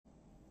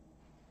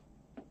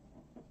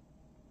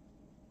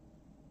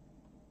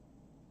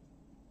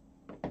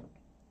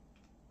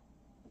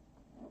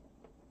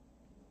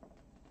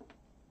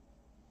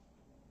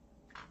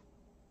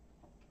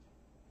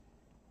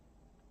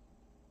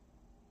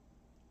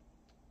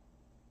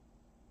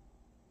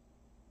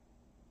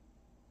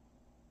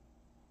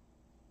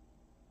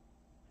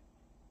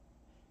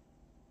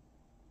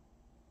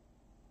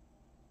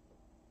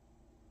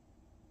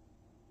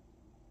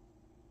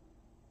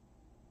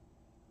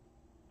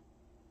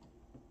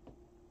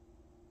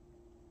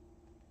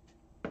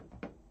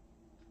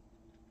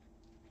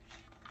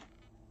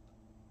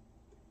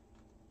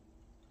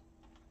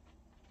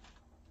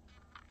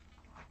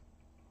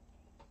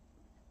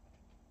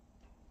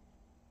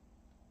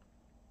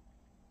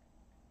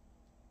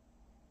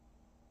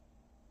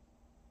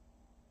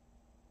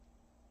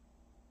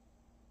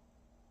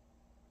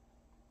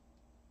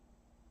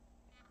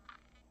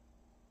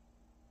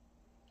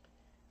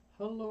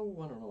Hello,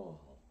 one and all.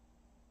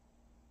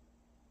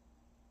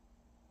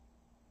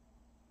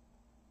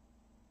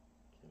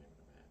 Can't even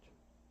imagine.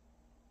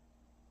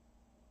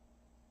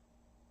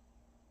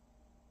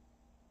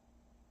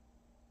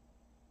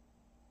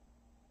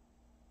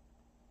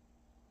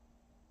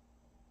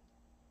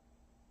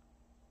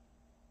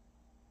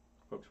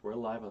 Folks, we're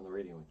live on the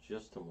radio in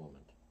just a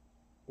moment.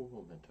 Un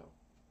momento.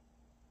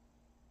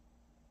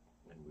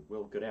 And we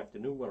will, good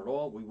afternoon, one and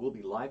all. We will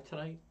be live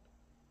tonight,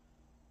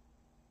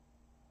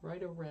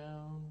 right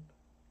around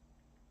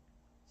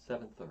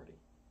 7:30.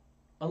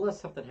 Unless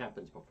something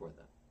happens before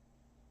then.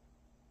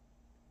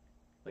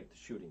 Like the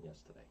shooting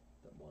yesterday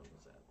that one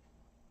was at.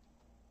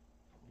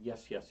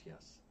 Yes, yes,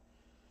 yes.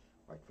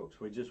 All right, folks,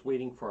 we're just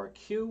waiting for our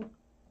cue,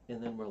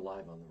 and then we're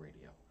live on the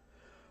radio.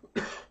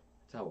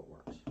 That's how it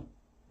works.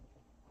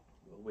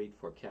 We'll wait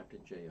for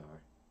Captain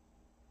JR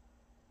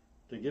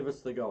to give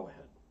us the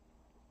go-ahead.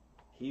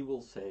 He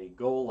will say,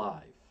 go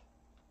live,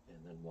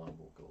 and then Juan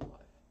will go live.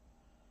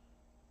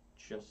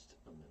 Just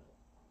a minute.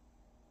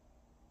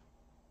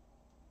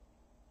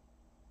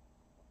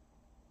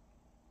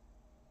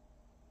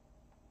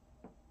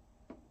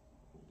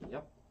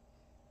 Yep.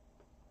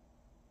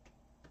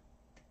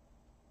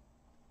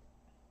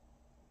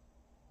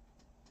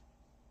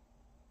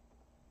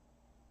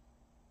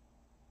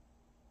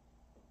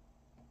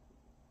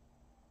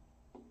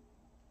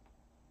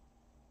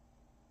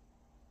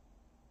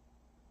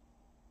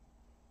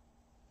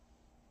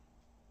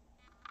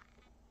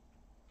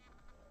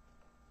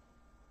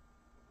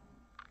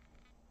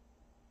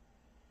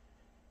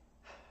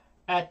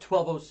 At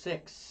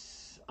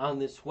 12:06 on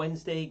this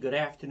Wednesday, good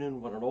afternoon,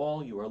 one and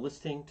all. You are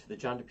listening to the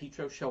John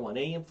DePetro Show on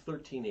AM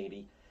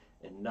 1380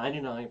 and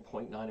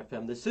 99.9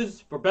 FM. This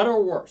is, for better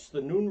or worse,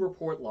 the Noon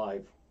Report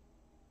Live.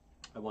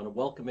 I want to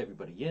welcome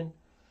everybody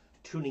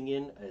tuning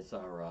in as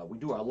we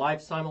do our live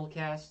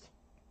simulcast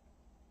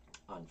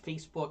on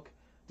Facebook.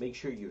 Make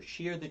sure you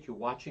share that you're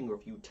watching, or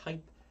if you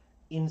type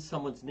in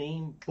someone's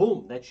name,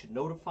 boom, that should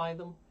notify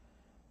them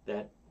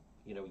that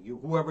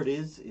whoever it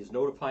is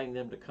notifying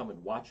them to come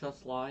and watch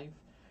us live.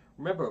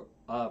 Remember,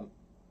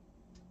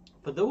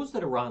 for those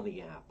that are on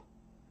the app,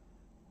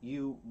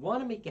 you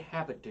want to make a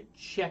habit to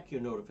check your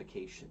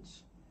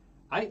notifications.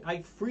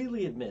 I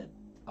freely admit,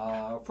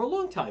 for a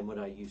long time when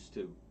I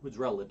was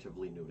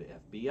relatively new to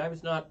FB, I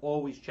was not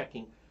always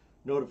checking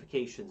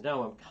notifications.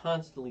 Now I'm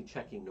constantly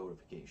checking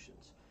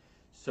notifications.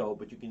 So,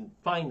 but you can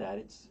find that.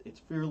 It's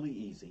fairly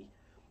easy.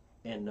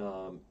 And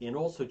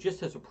also,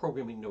 just as a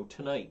programming note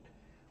tonight,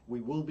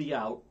 we will be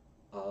out,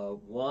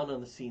 Juan on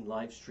the Scene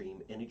live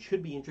stream, and it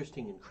should be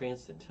interesting in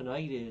Cranston.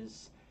 Tonight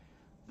is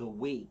the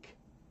wake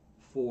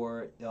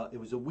for, it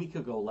was a week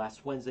ago,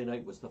 last Wednesday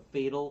night, was the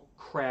fatal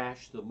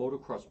crash, the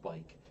motocross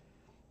bike,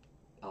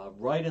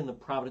 right in the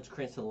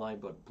Providence-Cranston line,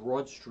 but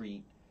Broad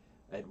Street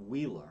at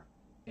Wheeler.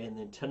 And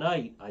then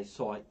tonight, I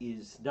saw,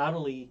 is not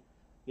only,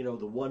 the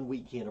 1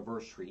 week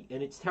anniversary,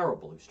 and it's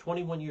terrible. He was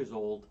 21 years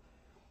old,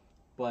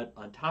 but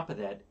on top of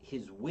that,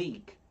 his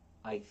wake,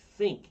 I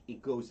think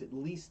it goes at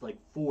least like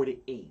 4 to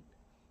 8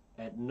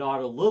 at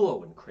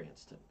Nautilillo in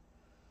Cranston.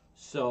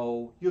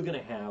 So you're going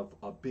to have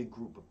a big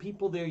group of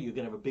people there. You're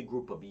going to have a big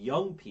group of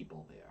young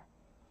people there.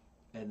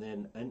 And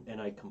then,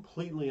 and I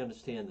completely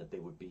understand that they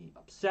would be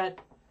upset,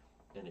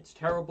 and it's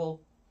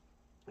terrible.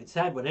 It's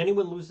sad when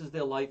anyone loses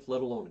their life,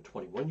 let alone a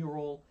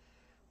 21-year-old.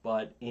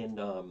 But and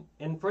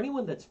for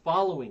anyone that's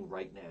following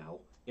right now,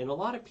 and a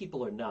lot of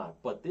people are not,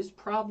 but this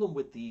problem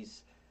with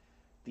these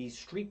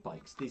street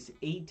bikes, these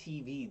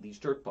ATV, these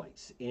dirt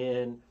bikes,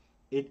 and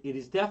it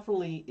is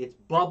definitely, it's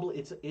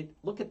bubbly.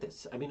 Look at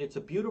this. I mean, it's a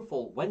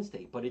beautiful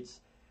Wednesday, but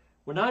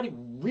we're not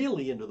even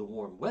really into the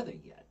warm weather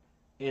yet,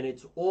 and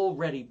it's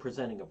already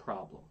presenting a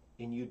problem.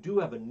 And you do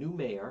have a new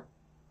mayor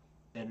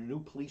and a new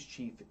police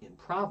chief in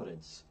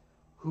Providence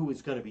who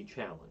is going to be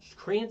challenged.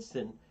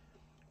 Cranston,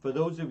 for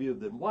those of you who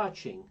have been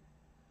watching,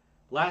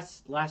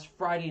 last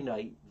Friday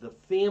night, the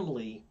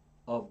family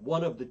of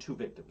one of the two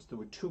victims. There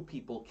were two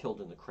people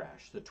killed in the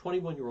crash, the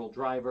 21-year-old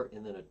driver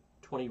and then a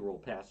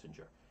 20-year-old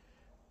passenger.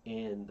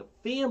 And the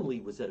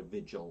family was at a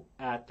vigil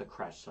at the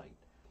crash site.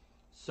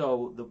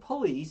 So the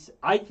police,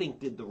 I think,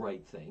 did the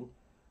right thing,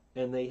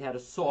 and they had a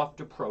soft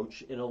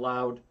approach and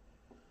allowed,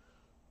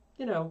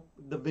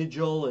 the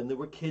vigil, and there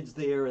were kids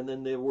there, and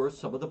then there were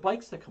some of the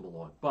bikes that come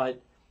along.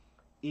 But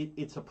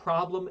it's a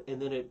problem,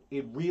 and then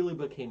it really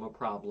became a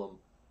problem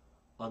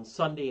on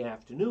Sunday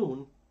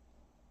afternoon,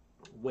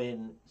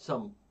 when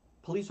some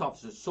police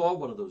officers saw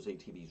one of those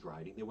ATVs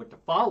riding. They went to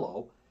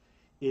follow.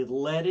 It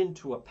led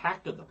into a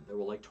pack of them. There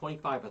were like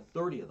 25 or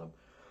 30 of them.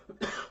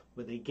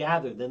 Where they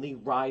gathered, then they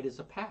ride as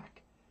a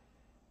pack.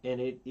 And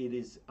it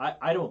is,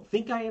 I don't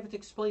think I have to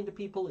explain to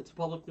people it's a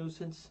public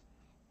nuisance.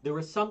 There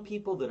are some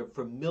people that are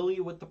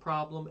familiar with the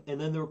problem,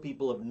 and then there are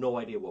people who have no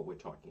idea what we're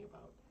talking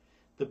about.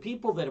 The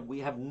people that we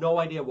have no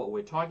idea what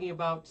we're talking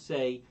about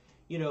say,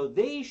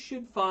 they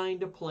should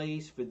find a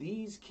place for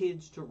these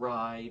kids to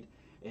ride,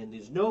 and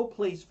there's no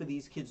place for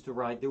these kids to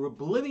ride. They're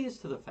oblivious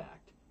to the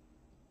fact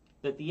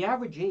that the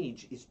average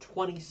age is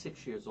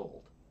 26 years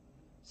old.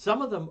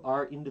 Some of them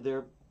are into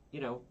their,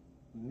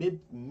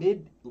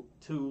 mid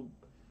to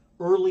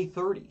early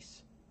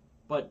 30s.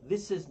 But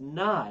this is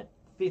not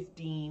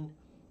 15.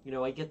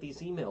 I get these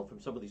emails from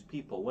some of these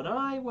people. When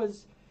I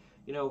was,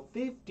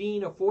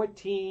 15 or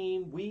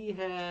 14, we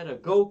had a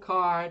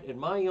go-kart, and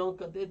my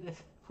uncle did.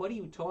 What are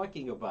you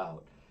talking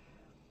about?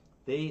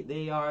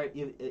 They are.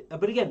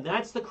 But again,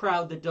 that's the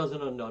crowd that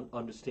doesn't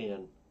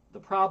understand the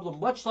problem.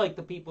 Much like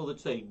the people that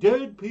say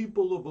dead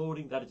people are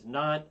voting. That is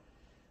not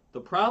the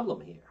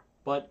problem here.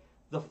 But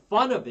the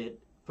fun of it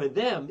for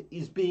them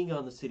is being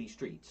on the city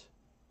streets.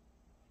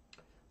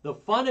 The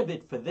fun of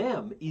it for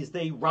them is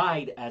they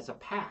ride as a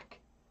pack,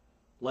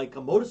 like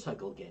a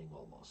motorcycle gang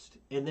almost.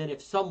 And then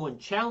if someone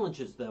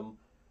challenges them,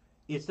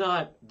 it's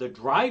not the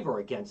driver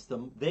against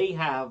them.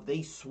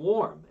 They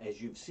swarm, as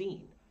you've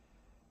seen.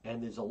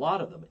 And there's a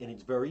lot of them, and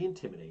it's very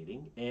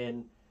intimidating.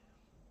 And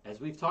as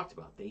we've talked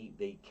about,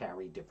 they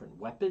carry different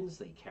weapons.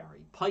 They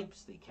carry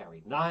pipes, they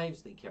carry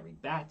knives, they carry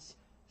bats.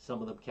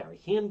 Some of them carry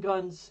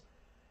handguns.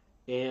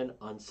 And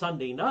on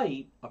Sunday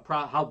night,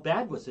 how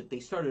bad was it? They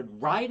started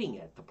riding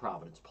at the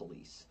Providence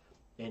police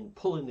and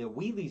pulling their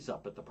wheelies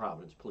up at the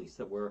Providence police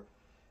that were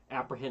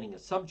apprehending a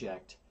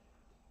subject.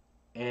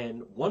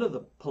 And one of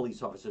the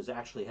police officers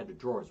actually had to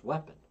draw his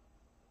weapon.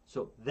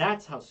 So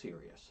that's how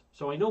serious.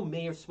 So I know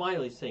Mayor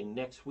Smiley is saying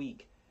next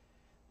week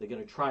they're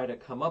going to try to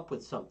come up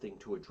with something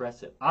to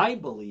address it. I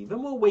believe,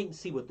 and we'll wait and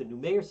see what the new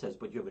mayor says,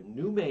 but you have a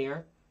new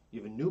mayor,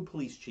 you have a new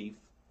police chief.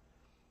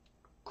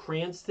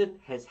 Cranston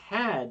has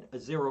had a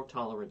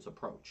zero-tolerance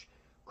approach.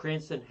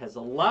 Cranston has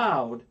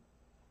allowed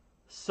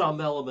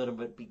some element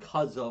of it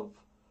because of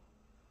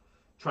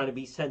trying to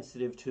be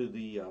sensitive to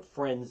the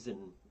friends and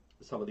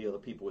some of the other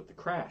people with the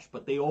crash.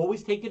 But they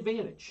always take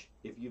advantage,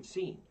 if you've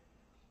seen.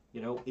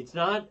 It's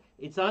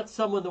not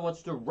someone that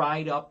wants to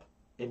ride up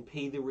and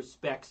pay their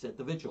respects at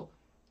the vigil.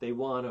 They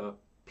want to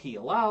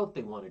peel out,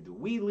 they want to do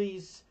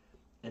wheelies,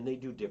 and they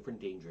do different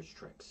dangerous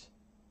tricks.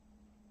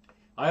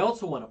 I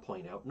also want to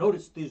point out,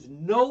 notice there's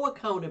no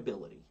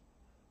accountability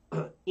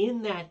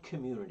in that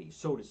community,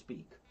 so to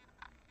speak,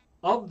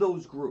 of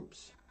those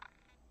groups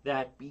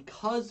that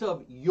because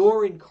of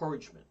your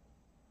encouragement,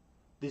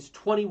 this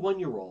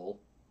 21-year-old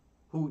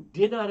who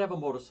did not have a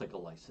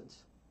motorcycle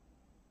license,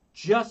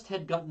 just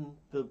had gotten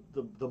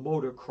the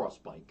motor cross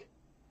bike.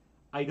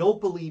 I don't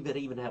believe it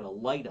even had a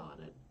light on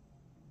it.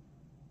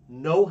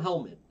 No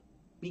helmet.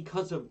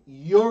 Because of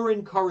your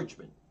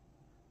encouragement,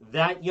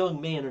 that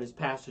young man and his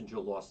passenger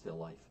lost their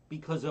life.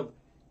 Because of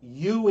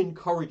you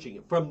encouraging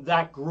it from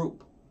that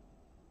group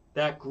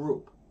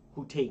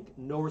who take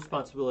no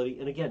responsibility.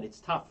 And again,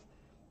 it's tough.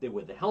 They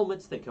wear the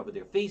helmets, they cover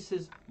their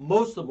faces.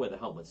 Most of them wear the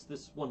helmets.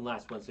 This one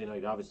last Wednesday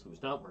night obviously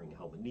was not wearing a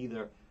helmet,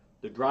 neither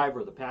the driver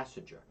or the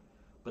passenger.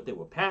 But they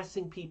were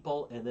passing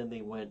people, and then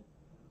they went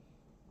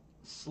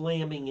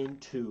slamming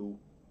into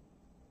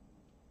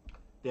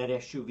that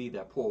SUV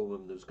that poor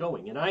woman was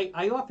going. And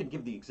I often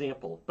give the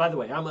example. By the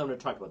way, I'm going to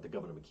talk about the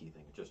Governor McKee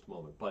thing in just a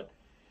moment. But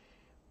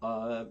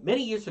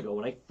many years ago,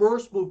 when I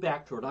first moved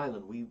back to Rhode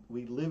Island,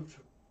 we lived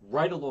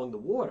right along the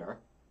water,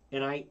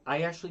 and I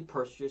actually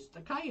purchased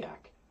a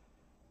kayak.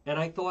 And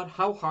I thought,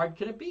 how hard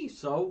can it be?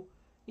 So,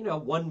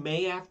 one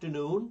May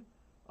afternoon,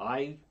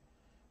 I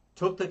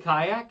took the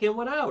kayak and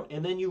went out.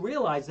 And then you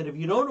realize that if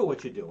you don't know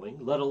what you're doing,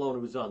 let alone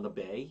it was on the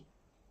bay,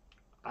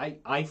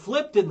 I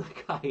flipped in the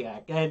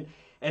kayak.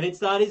 And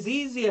it's not as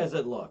easy as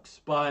it looks.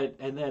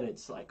 And then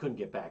I couldn't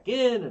get back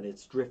in, and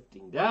it's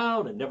drifting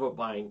down, and never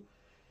mind.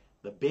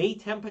 The bay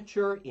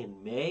temperature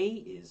in May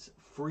is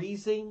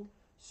freezing.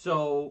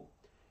 So,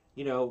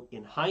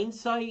 in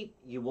hindsight,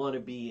 you want to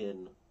be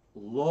in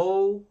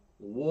low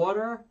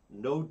water,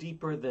 no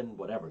deeper than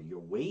your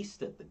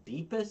waist at the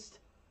deepest,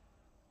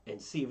 and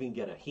see if you can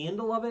get a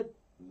handle of it.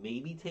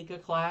 Maybe take a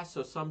class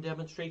or some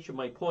demonstration.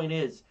 My point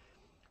is,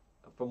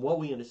 from what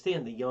we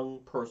understand, the young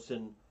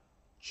person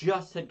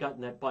just had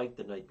gotten that bike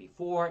the night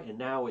before, and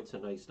now it's a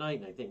nice night,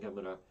 and I think I'm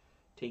going to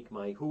take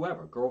my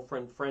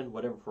girlfriend, friend,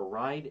 whatever, for a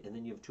ride, and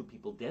then you have 2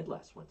 people dead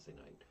last Wednesday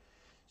night.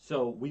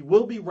 So we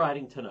will be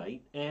riding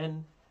tonight,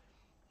 and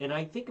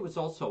I think it was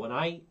also,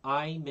 and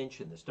I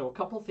mentioned this. Now, a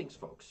couple of things,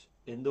 folks,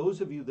 and those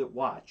of you that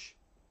watch,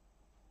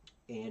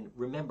 and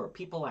remember,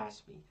 people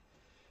ask me,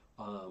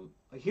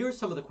 here are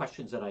some of the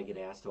questions that I get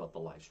asked about the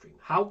live stream.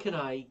 How can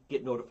I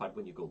get notified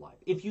when you go live?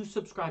 If you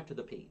subscribe to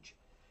the page.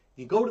 If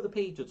you go to the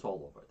page, it's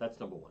all over. That's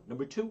number 1.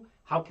 Number 2,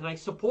 how can I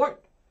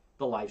support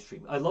the live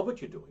stream? I love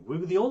what you're doing. We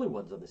were the only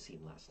ones on the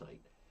scene last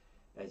night.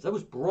 As that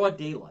was broad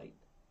daylight,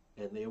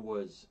 and there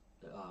was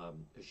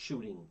a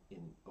shooting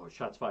or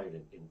shots fired,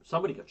 and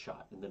somebody got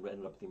shot, and then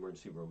ended up in the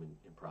emergency room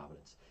in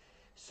Providence.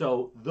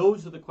 So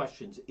those are the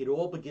questions. It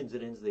all begins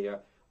and ends there.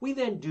 We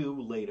then do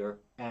later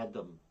add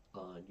them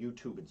on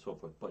YouTube and so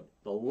forth. But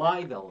the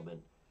live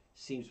element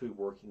seems to be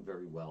working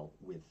very well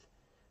with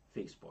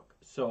Facebook.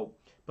 So,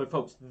 but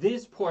folks,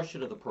 this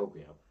portion of the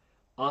program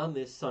on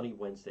this sunny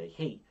Wednesday,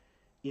 hey,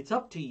 it's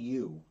up to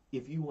you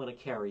if you want to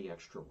carry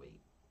extra weight.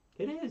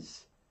 It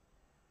is.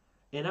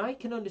 And I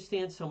can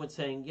understand someone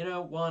saying,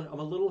 Juan, I'm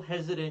a little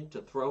hesitant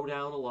to throw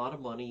down a lot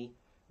of money,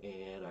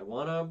 and I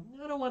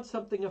don't want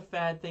something, a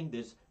fad thing.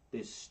 There's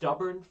There's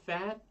stubborn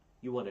fat.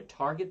 You want to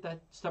target that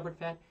stubborn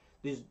fat.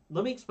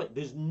 Let me explain.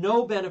 There's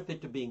no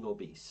benefit to being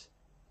obese.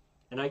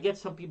 And I get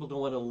some people don't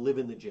want to live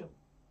in the gym.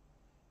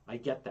 I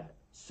get that.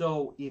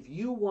 So if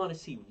you want to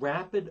see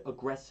rapid,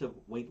 aggressive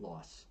weight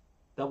loss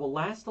that will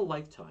last a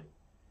lifetime,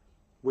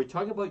 we're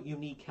talking about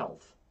unique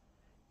health.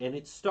 And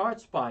it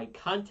starts by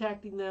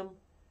contacting them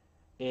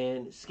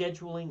and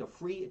scheduling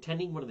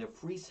attending one of their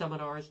free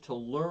seminars to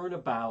learn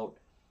about,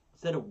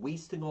 instead of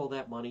wasting all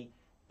that money,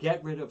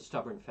 get rid of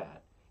stubborn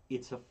fat.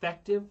 It's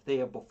effective. They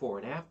have before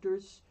and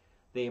afters.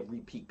 They have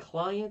repeat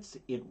clients.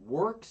 It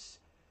works.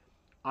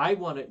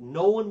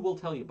 No one will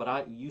tell you,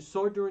 but you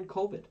saw during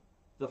COVID,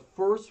 the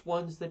first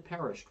ones that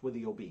perished were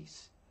the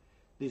obese.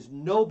 There's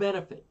no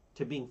benefit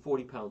to being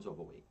 40 pounds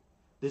overweight.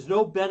 There's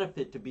no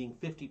benefit to being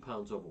 50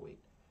 pounds overweight.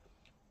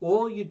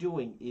 All you're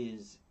doing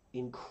is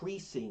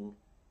increasing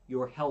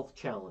your health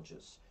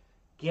challenges.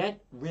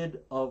 Get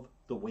rid of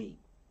the weight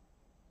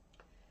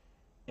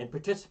and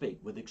participate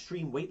with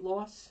extreme weight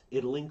loss.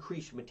 It'll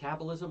increase your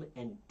metabolism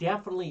and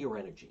definitely your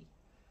energy.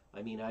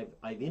 I mean,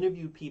 I've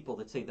interviewed people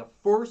that say the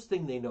first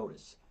thing they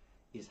notice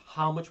is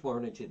how much more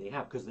energy they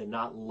have because they're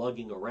not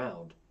lugging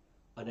around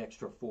an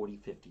extra 40,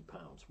 50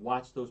 pounds.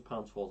 Watch those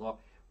pounds fall off.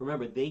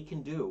 Remember, they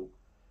can do,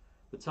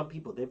 but some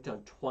people, they've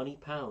done 20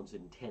 pounds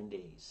in 10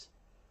 days.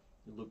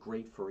 You look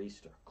great for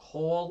Easter.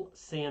 Call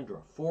Sandra,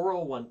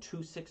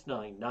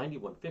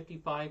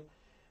 401-269-9155.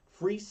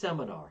 Free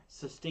seminar,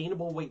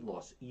 Sustainable Weight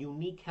Loss,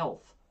 Unique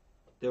Health.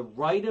 They're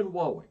right in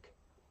Warwick.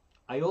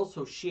 I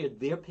also shared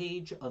their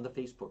page on the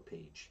Facebook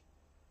page.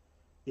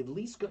 At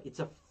least it's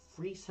a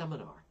free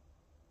seminar.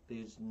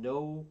 There's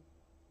no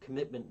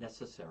commitment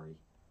necessary.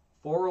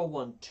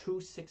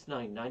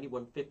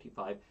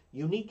 401-269-9155.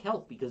 Unique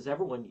Health, because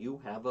everyone,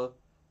 you have a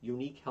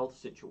unique health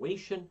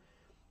situation.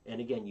 And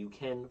again, you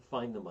can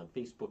find them on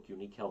Facebook,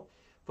 Unique Health.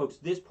 Folks,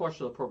 this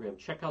portion of the program,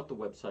 check out the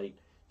website,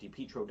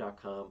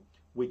 DePetro.com,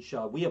 which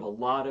we have a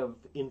lot of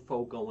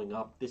info going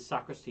up. This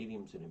soccer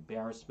stadium's an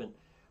embarrassment.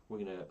 We're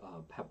going to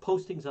have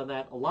postings on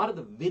that. A lot of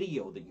the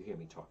video that you hear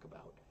me talk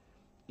about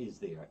is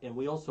there. And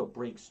we also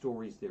break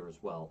stories there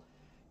as well.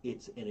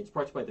 It's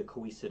brought to you by the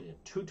Coesit Inn,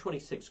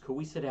 226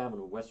 Coesit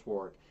Avenue, West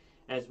Warwick.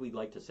 As we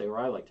like to say, or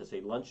I like to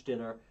say, lunch,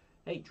 dinner,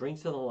 hey,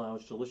 drinks in the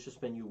lounge,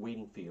 delicious menu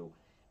waiting for you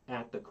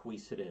at the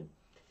Coesit Inn.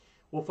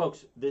 Well,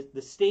 folks,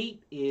 the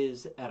state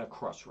is at a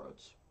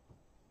crossroads.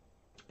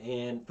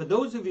 And for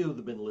those of you who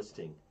have been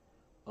listening,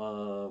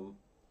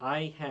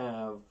 I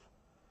have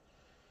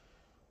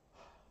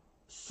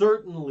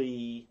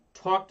certainly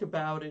talked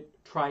about it,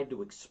 tried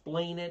to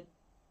explain it,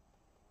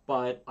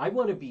 but I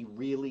want to be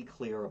really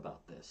clear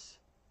about this.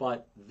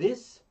 But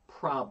this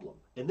problem,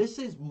 and this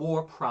is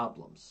more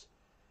problems,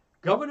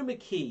 Governor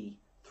McKee,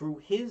 through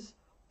his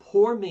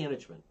poor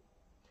management,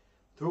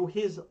 through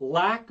his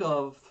lack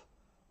of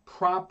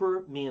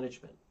proper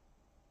management,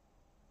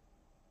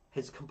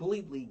 has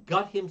completely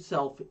got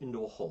himself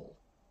into a hole.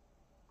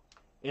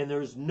 And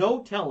there's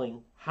no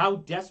telling how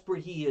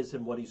desperate he is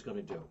and what he's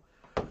going to do.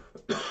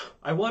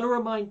 I want to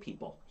remind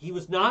people, he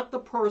was not the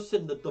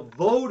person that the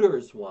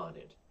voters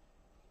wanted.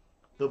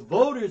 The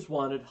voters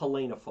wanted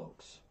Helena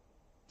Folks.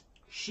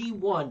 She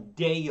won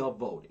day of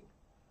voting.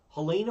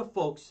 Helena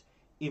Folks,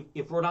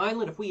 if Rhode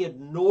Island, if we had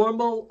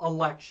normal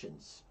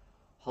elections,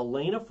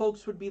 Helena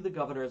Folks would be the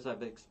governor, as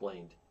I've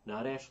explained,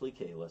 not Ashley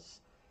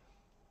Kalis.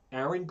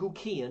 Aaron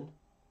Gukian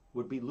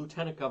would be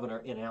lieutenant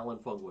governor, and Alan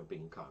Fung would be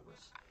in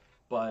Congress.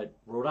 But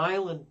Rhode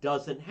Island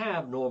doesn't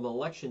have normal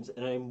elections,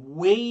 and I'm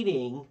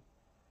waiting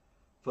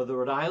for the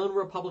Rhode Island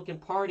Republican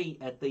Party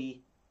at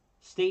the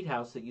State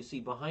House that you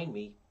see behind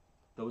me,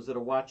 those that are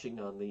watching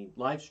on the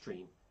live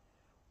stream,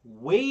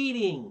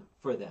 waiting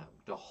for them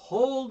to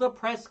hold a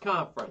press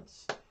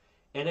conference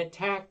and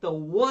attack the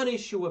one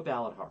issue of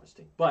ballot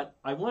harvesting. But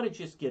I want to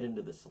just get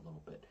into this a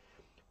little bit.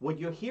 What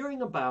you're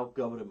hearing about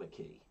Governor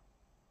McKee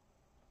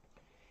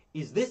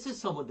is this is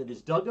someone that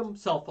has dug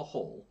himself a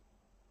hole,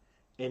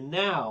 and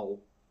now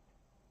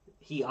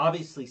he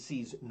obviously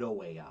sees no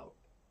way out.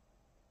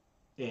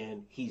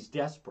 And he's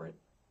desperate.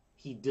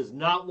 He does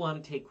not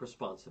want to take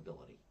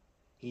responsibility.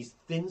 He's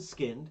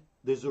thin-skinned.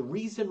 There's a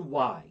reason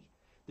why.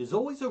 There's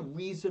always a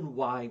reason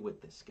why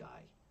with this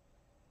guy.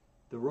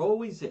 There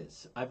always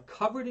is. I've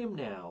covered him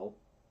now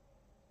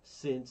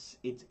since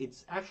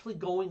it's actually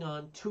going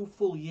on 2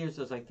 full years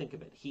as I think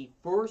of it. He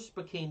first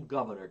became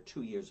governor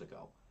 2 years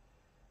ago.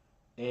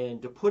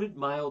 And to put it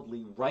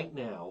mildly, right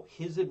now,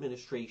 his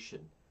administration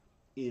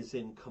is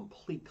in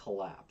complete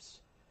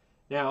collapse.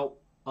 Now,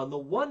 on the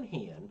one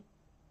hand,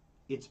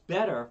 it's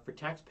better for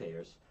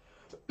taxpayers,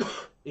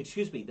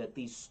 excuse me, that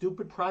these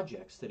stupid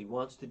projects that he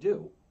wants to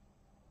do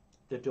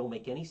that don't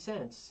make any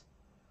sense,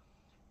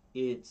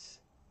 it's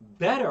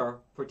better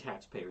for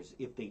taxpayers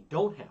if they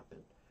don't happen.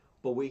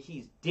 But where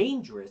he's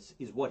dangerous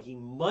is what he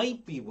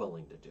might be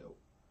willing to do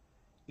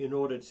in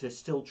order to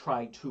still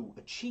try to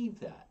achieve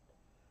that,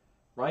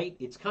 right?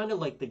 It's kind of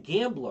like the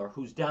gambler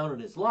who's down on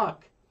his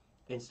luck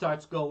and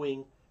starts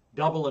going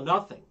double or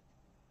nothing,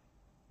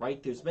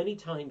 right? There's many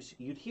times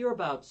you'd hear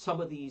about some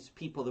of these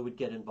people that would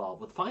get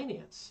involved with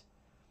finance.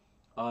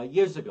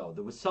 years ago,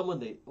 there was someone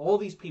that all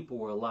these people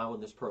were allowing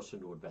this person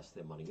to invest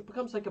their money. It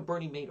becomes like a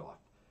Bernie Madoff.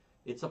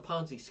 It's a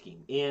Ponzi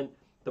scheme. And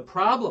the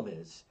problem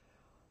is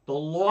the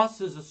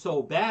losses are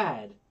so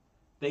bad,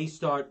 they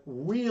start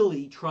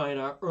really trying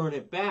to earn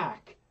it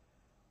back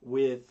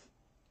with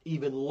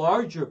even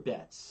larger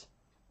bets.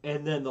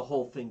 And then the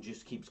whole thing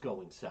just keeps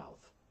going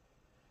south.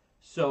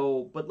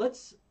 So, but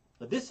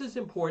this is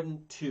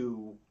important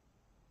to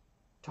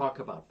talk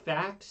about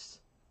facts,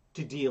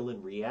 to deal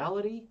in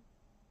reality.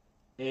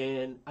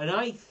 And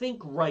I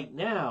think right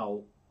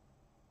now,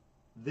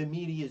 the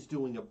media is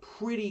doing a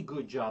pretty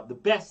good job, the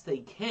best they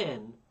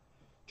can,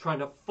 trying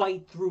to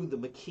fight through the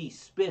McKee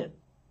spin.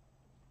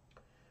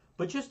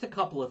 But just a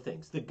couple of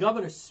things. The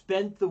governor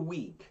spent the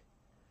week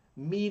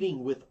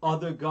meeting with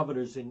other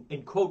governors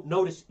and quote,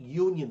 notice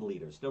union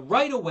leaders. Now,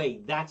 right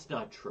away, that's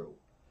not true.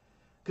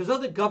 Because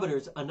other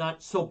governors are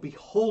not so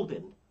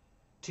beholden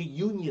to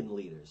union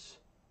leaders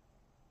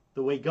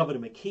the way Governor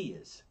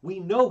McKee is. We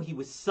know he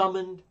was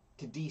summoned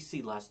to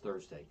D.C. last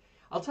Thursday.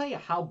 I'll tell you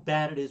how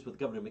bad it is with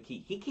Governor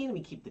McKee. He can't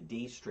even keep the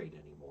days straight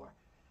anymore.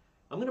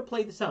 I'm going to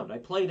play the sound. I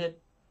played it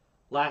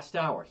last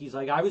hour. He's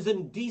like, I was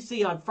in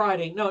D.C. on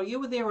Friday. No, you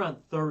were there on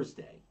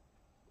Thursday.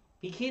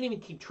 He can't even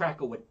keep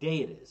track of what day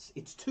it is.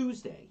 It's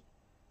Tuesday.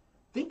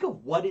 Think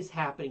of what is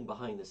happening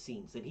behind the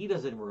scenes that he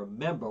doesn't even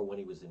remember when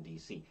he was in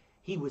D.C.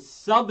 He was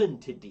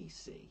summoned to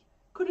D.C.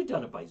 Could have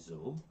done it by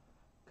Zoom.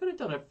 Could have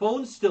done it.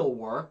 Phones still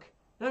work.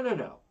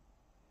 No.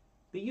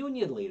 The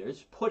union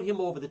leaders put him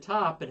over the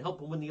top and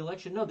helped him win the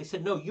election. No, they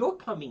said, no, you're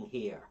coming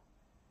here.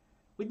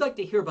 We'd like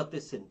to hear about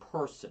this in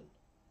person.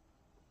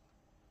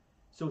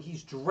 So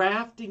he's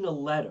drafting a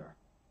letter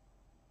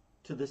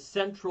to the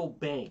central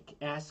bank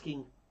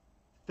asking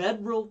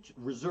Federal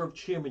Reserve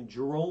Chairman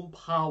Jerome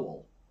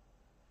Powell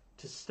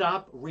to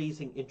stop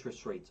raising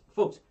interest rates.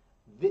 Folks,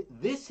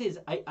 this is,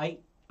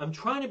 I'm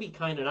trying to be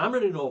kind, and I'm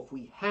going to know if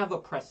we have a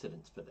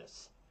precedent for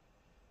this.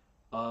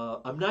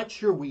 I'm not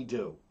sure we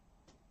do.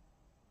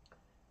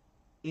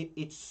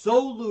 It's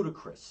so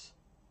ludicrous.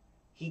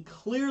 He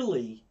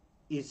clearly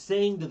is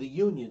saying to the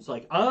unions,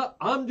 like,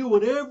 I'm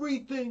doing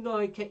everything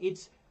I can.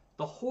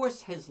 The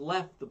horse has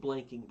left the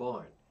blanking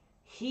barn.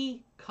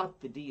 He cut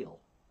the deal.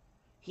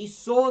 He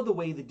saw the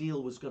way the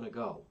deal was going to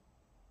go.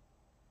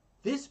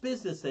 This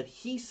business that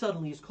he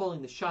suddenly is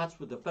calling the shots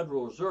with the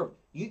Federal Reserve,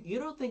 you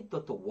don't think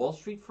that the Wall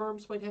Street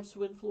firms might have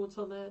some influence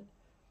on that?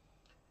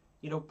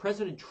 You know,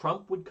 President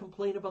Trump would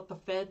complain about the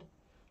Fed.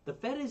 The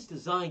Fed is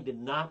designed to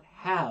not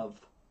have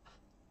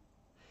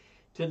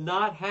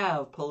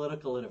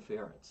political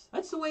interference.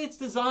 That's the way it's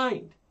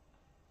designed.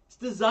 It's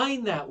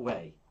designed that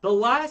way. The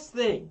last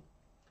thing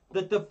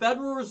that the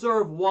Federal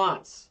Reserve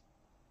wants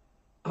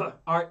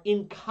are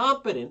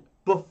incompetent,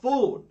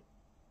 buffoon,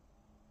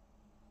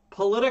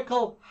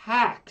 political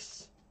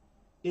hacks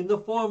in the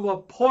form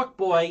of Pork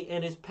Boy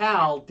and his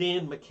pal,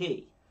 Dan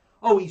McKee.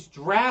 Oh, he's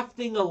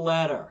drafting a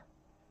letter.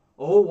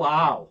 Oh,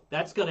 wow.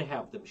 That's going to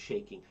have them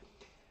shaking.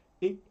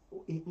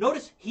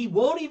 Notice he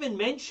won't even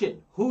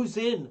mention who's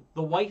in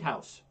the White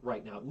House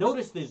right now.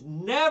 Notice there's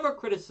never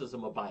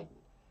criticism of Biden.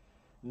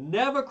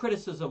 Never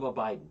criticism of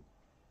Biden.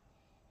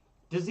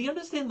 Does he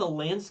understand the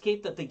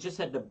landscape that they just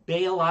had to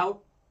bail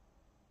out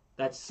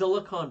that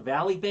Silicon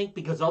Valley bank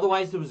because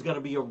otherwise there was going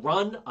to be a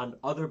run on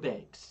other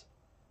banks?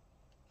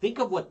 Think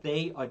of what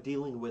they are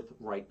dealing with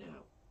right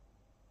now.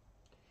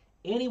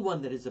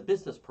 Anyone that is a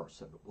business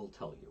person will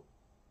tell you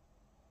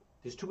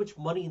there's too much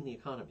money in the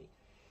economy.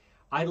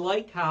 I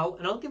like how,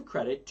 and I'll give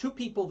credit, two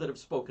people that have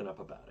spoken up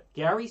about it.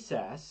 Gary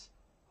Sass,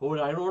 who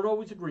I don't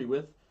always agree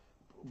with,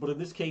 but in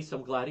this case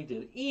I'm glad he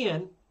did,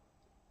 and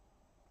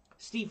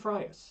Steve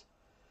Frias,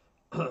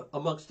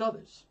 amongst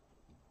others.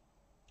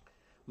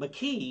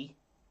 McKee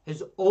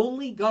has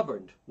only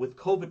governed with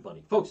COVID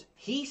money. Folks,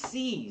 he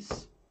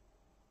sees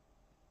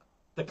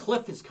the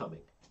cliff is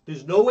coming.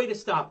 There's no way to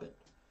stop it.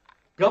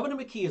 Governor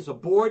McKee is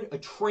aboard a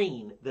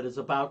train that is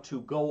about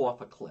to go off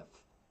a cliff.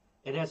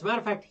 And as a matter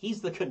of fact, he's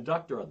the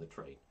conductor on the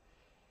train.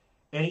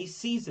 And he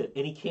sees it,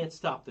 and he can't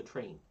stop the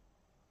train.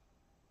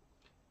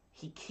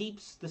 He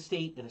keeps the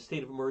state in a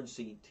state of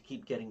emergency to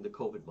keep getting the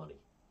COVID money.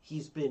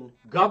 He's been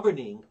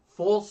governing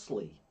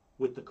falsely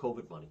with the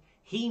COVID money.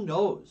 He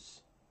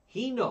knows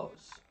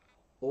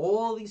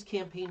all these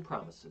campaign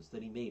promises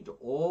that he made to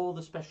all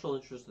the special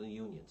interests in the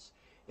unions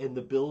and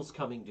the bills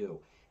coming due.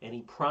 And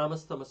he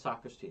promised them a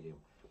soccer stadium.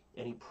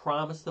 And he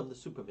promised them the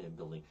Superman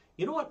building.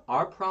 You know what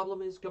our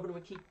problem is, Governor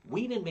McKee?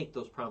 We didn't make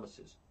those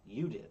promises.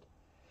 You did.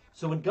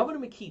 So when Governor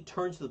McKee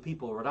turns to the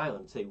people of Rhode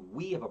Island and say,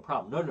 we have a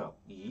problem. No,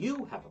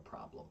 you have a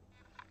problem.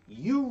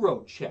 You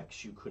wrote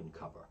checks you couldn't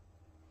cover.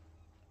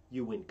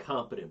 You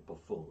incompetent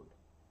buffoon.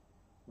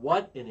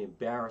 What an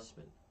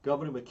embarrassment.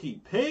 Governor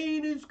McKee,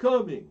 pain is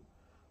coming.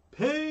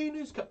 Pain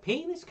is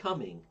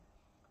coming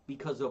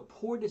because of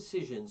poor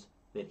decisions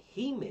that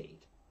he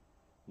made,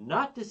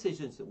 not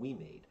decisions that we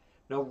made.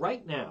 Now,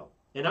 right now,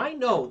 and I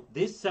know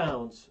this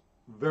sounds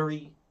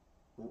very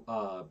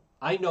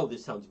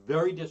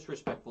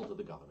disrespectful to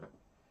the governor,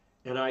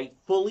 and I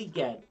fully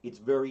get it's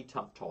very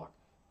tough talk.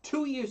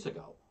 2 years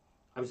ago,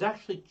 I was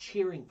actually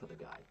cheering for the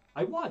guy.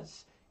 I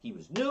was. He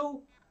was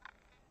new,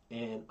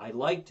 and I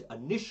liked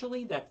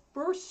initially that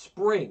first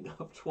spring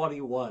of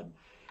 21.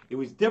 It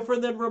was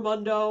different than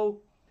Raimondo.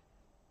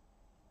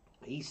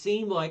 He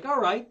seemed like, all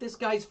right, this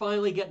guy's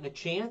finally getting a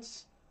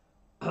chance.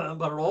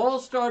 But it all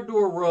started to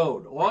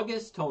erode.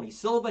 August, Tony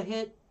Silva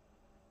hit.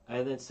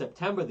 And then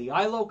September, the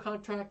ILO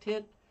contract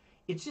hit.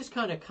 It's just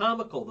kind of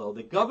comical, though,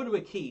 that Governor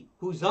McKee,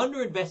 who's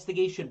under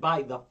investigation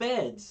by the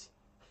feds,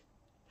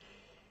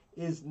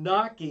 is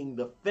knocking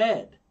the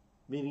Fed,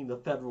 meaning the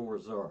Federal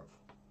Reserve.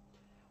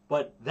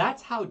 But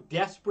that's how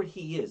desperate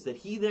he is, that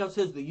he now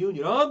says to the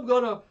union, I'm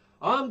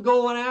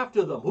going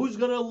after them. Who's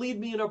going to lead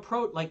me in a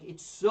Like,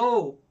 it's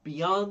so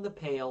beyond the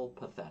pale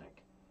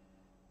pathetic.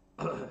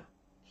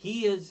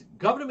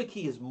 Governor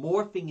McKee is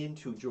morphing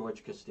into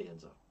George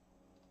Costanza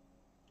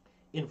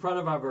in front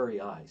of our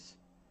very eyes.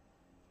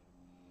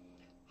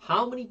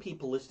 How many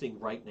people listening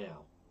right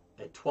now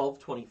at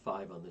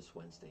 12:25 on this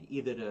Wednesday,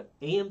 either to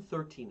AM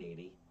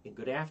 1380 and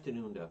good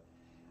afternoon to,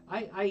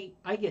 I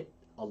get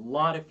a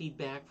lot of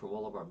feedback from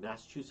all of our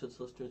Massachusetts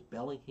listeners,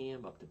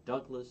 Bellingham up to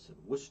Douglas and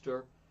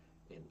Worcester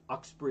and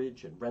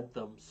Uxbridge and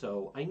Rentham.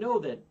 So I know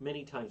that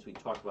many times we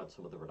talk about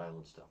some of the Rhode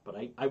Island stuff, but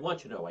I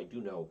want you to know, I do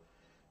know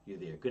you're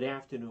there. Good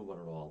afternoon, one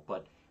and all.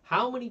 But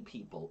how many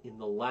people in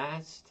the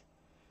last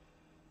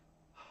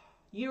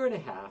year and a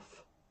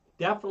half,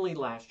 definitely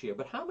last year,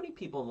 but how many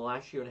people in the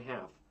last year and a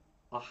half,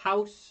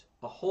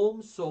 a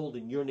home sold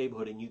in your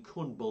neighborhood and you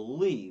couldn't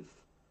believe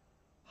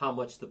how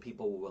much the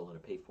people were willing to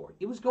pay for it?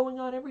 It was going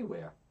on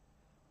everywhere.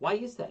 Why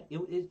is that?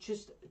 It's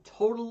just a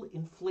total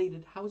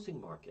inflated housing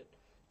market.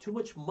 Too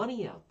much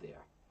money out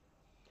there.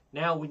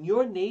 Now, when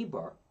your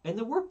neighbor, and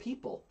there were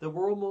people that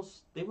were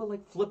they were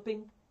like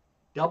flipping,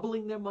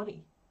 doubling their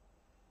money,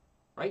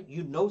 right?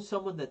 You know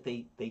someone that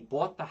they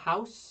bought the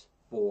house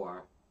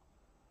for.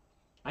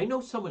 I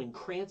know someone in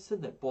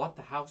Cranston that bought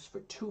the house for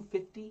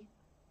 $250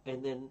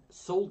 and then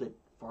sold it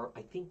for,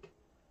 I think,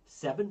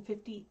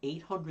 $750,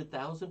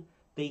 $800,000.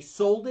 They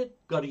sold it,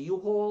 got a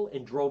U-Haul,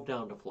 and drove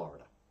down to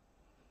Florida.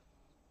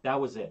 That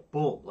was it.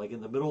 Boom, like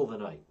in the middle of the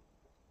night.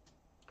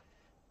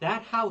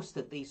 That house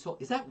that they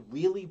sold, is that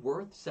really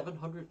worth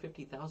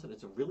 $750,000?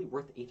 Is it really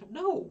worth $800,000?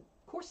 No,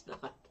 of course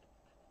not.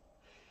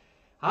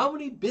 How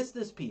many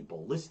business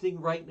people listening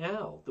right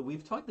now that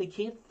we've talked, they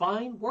can't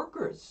find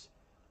workers?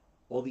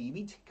 All the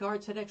EBT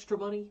cards had extra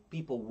money.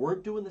 People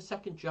weren't doing the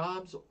second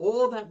jobs.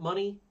 All that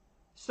money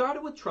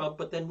started with Trump,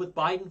 but then with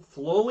Biden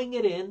flowing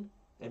it in,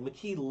 and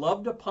McKee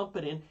loved to pump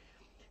it in.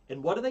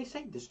 And what do they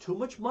say? There's too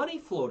much money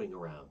floating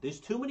around. There's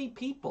too many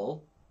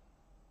people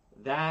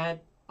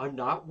that are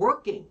not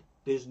working.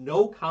 There's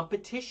no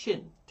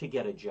competition to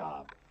get a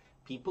job.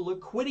 People are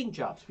quitting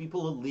jobs.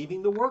 People are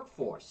leaving the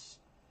workforce.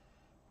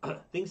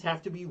 Things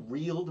have to be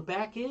reeled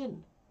back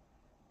in.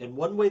 And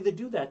one way to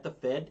do that, the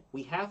Fed,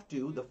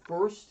 the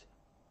first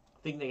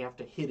thing they have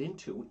to hit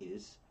into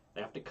is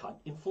they have to cut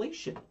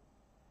inflation.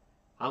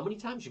 How many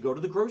times you go to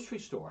the grocery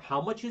store?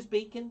 How much is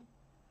bacon?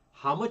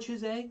 How much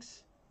is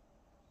eggs?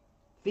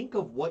 Think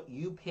of what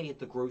you pay at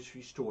the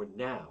grocery store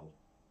now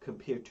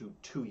compared to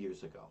 2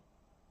 years ago,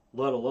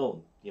 let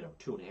alone,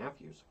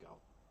 2.5 years ago.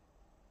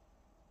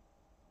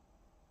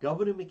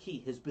 Governor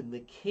McKee has been the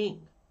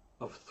king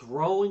of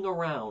throwing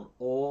around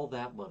all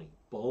that money.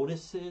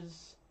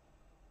 Bonuses,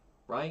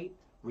 right?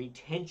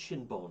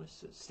 Retention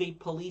bonuses. State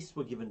police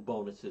were given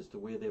bonuses to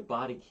wear their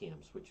body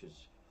cams, which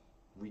is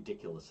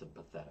ridiculous and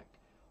pathetic.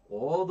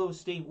 All those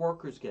state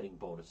workers getting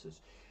bonuses.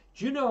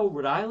 Do you know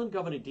Rhode Island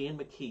Governor Dan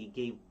McKee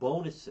gave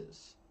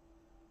bonuses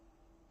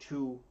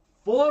to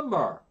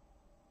former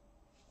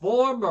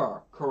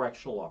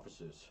correctional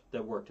officers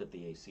that worked at the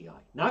ACI?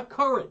 Not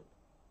current,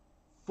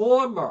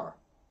 former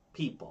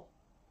people.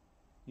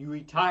 You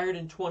retired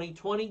in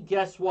 2020,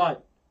 guess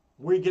what?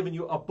 We're giving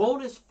you a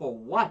bonus for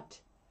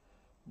what?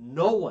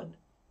 No one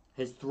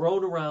has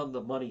thrown around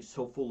the money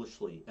so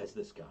foolishly as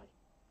this guy.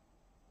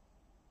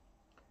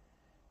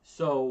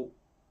 So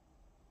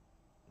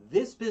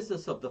this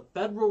business of the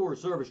Federal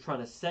Reserve is trying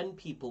to send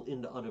people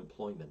into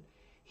unemployment.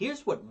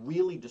 Here's what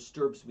really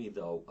disturbs me,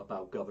 though,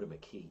 about Governor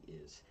McKee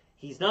is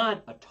he's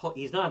not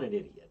an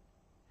idiot.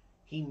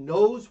 He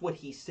knows what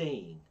he's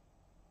saying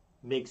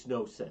makes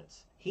no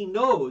sense. He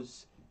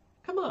knows,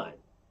 come on,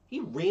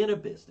 he ran a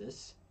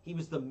business. He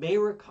was the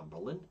mayor of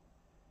Cumberland.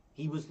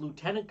 He was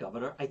lieutenant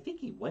governor. I think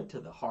he went to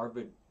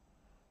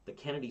the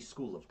Kennedy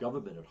School of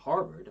Government at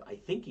Harvard. I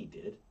think he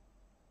did.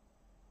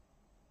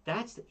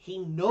 He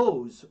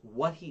knows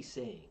what he's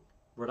saying.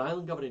 Rhode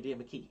Island Governor Dan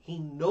McKee, he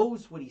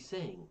knows what he's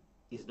saying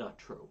is not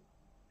true.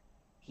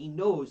 He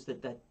knows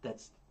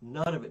that's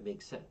none of it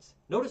makes sense.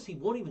 Notice he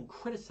won't even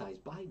criticize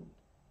Biden.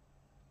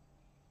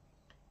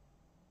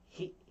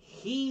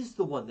 He's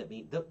the one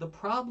the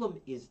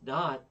problem is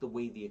not the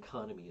way the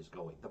economy is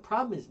going. The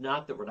problem is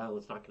not that Rhode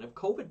Island's not going to have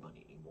COVID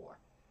money anymore.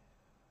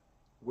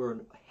 We're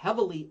a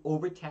heavily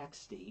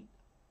overtaxed state.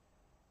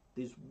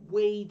 There's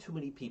way too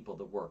many people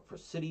that work for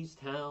cities,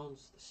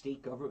 towns, the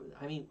state government.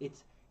 I mean,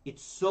 it's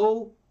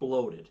so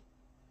bloated,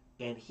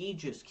 and he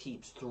just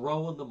keeps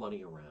throwing the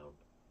money around.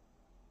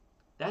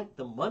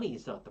 the money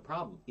is not the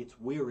problem. It's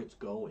where it's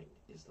going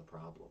is the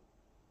problem.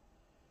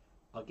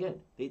 Again,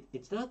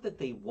 it's not that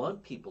they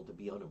want people to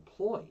be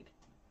unemployed,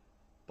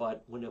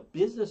 but when a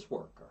business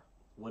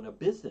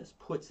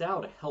puts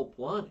out a help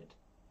wanted,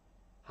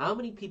 how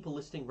many people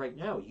listening right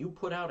now, you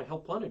put out a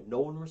help wanted, no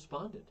one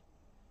responded?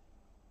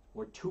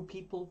 Or 2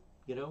 people,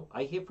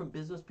 I hear from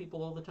business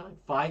people all the time.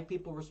 5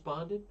 people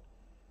responded.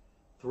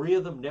 3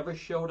 of them never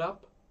showed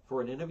up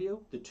for an interview.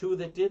 The 2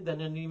 that did then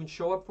didn't even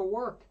show up for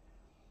work.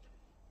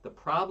 The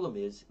problem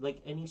is,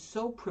 and he's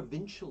so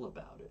provincial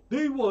about it.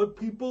 They want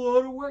people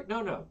out of work.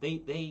 No.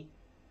 They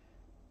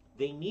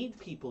need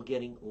people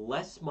getting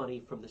less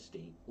money from the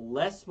state,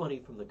 less money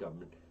from the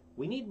government.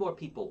 We need more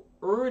people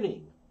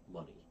earning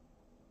money.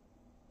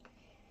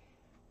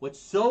 What's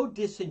so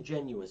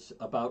disingenuous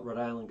about Rhode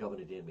Island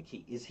Governor Dan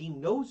McKee is he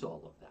knows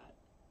all of that.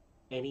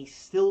 And he's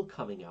still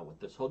coming out with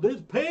this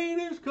pain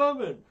is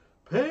coming.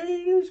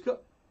 Pain is coming.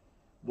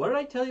 What did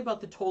I tell you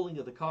about the tolling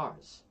of the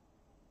cars?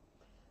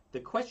 The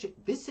question,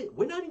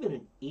 we're not even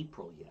in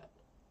April yet.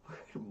 We're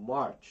in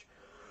March.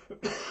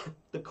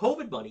 The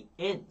COVID money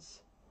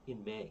ends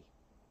in May.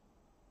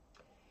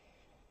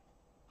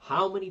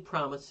 How many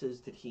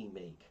promises did he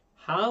make?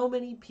 How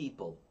many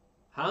people?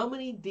 How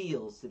many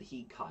deals did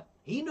he cut?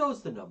 He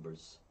knows the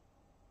numbers.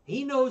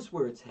 He knows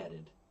where it's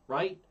headed,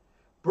 right?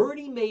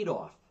 Bernie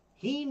Madoff,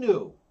 he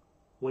knew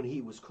when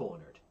he was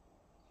cornered.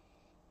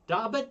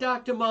 But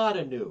Dr.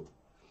 Mata knew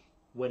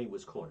when he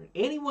was cornered.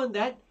 Anyone,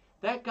 that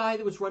guy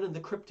that was running the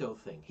crypto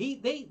thing,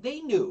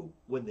 they knew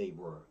when they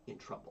were in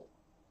trouble,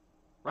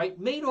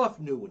 right? Madoff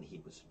knew when he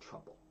was in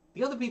trouble.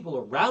 The other people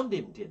around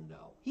him didn't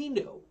know. He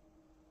knew.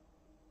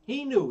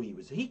 He knew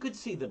he could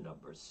see the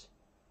numbers.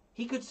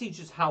 He could see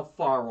just how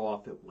far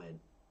off it went.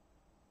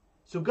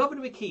 So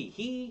Governor McKee,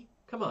 he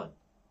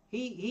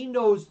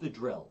knows the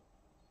drill.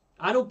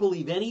 I don't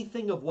believe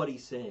anything of what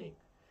he's saying.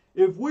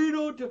 If we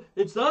don't do,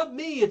 it's not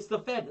me, it's the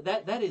Fed.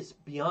 That is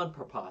beyond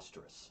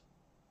preposterous.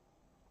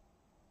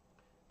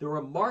 There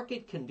are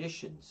market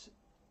conditions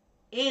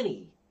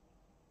any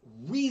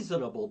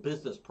reasonable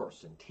business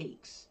person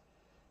takes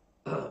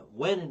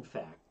when, in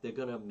fact, they're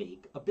going to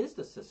make a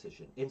business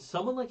decision. And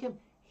someone like him,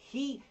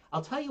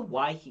 I'll tell you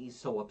why he's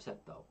so upset,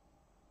 though,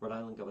 Rhode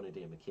Island Governor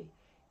Dan McKee,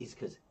 is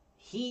because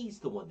he's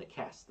the one that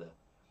cast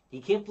he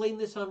can't blame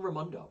this on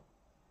Raimondo.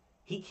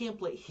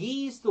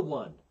 He's the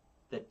one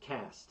that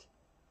cast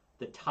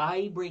the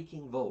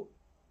tie-breaking vote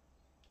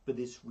for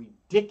this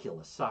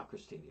ridiculous soccer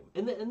stadium.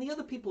 And the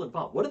other people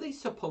involved, what are they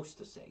supposed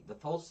to say? The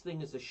whole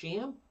thing is a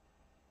sham?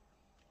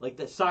 Like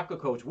the soccer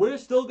coach, we're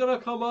still going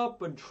to come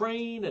up and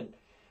train, and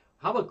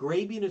how about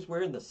Grabian is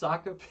wearing the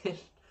soccer pin?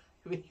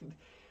 I mean,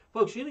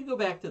 folks, you need to go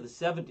back to the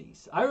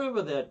 70s. I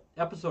remember that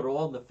episode of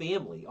All in the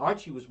Family.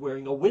 Archie was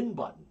wearing a win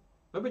button.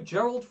 Remember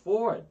Gerald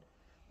Ford?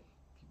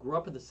 He grew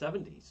up in the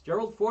 70s.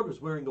 Gerald Ford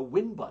was wearing a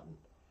win button.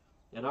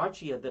 And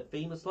Archie had that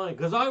famous line,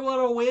 because I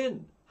want to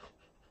win.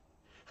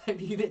 I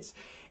mean, it's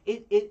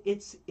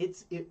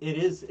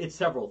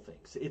several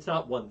things. It's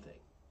not one thing.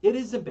 It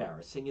is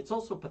embarrassing. It's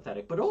also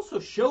pathetic, but it also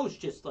shows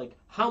just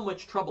how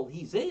much trouble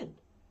he's in.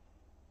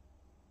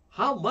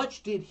 How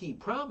much did he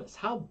promise?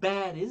 How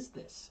bad is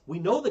this? We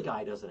know the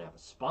guy doesn't have a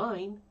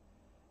spine.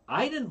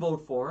 I didn't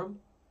vote for him.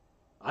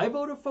 I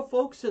voted for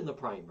folks in the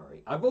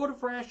primary. I voted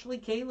for Ashley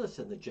Kalis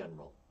in the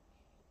general.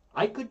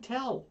 I could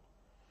tell.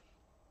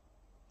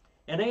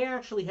 And I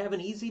actually have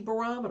an easy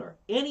barometer.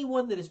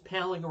 Anyone that is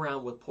palling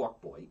around with Pork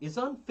Boy is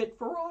unfit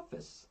for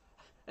office.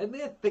 And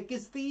they're thick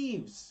as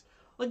thieves.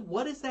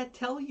 What does that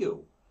tell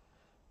you?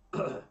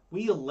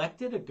 We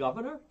elected a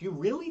governor? Do you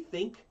really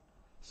think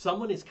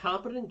someone is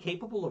competent and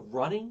capable of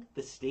running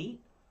the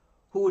state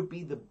who would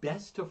be the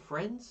best of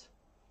friends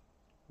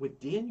with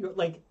Dan?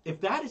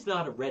 If that is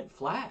not a red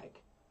flag,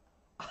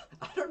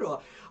 I don't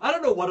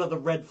know what other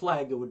red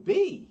flag it would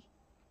be.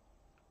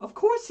 Of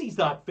course he's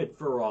not fit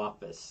for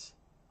office.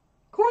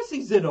 Of course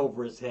he's in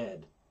over his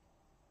head.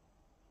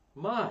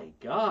 My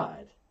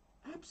God.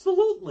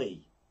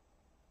 Absolutely.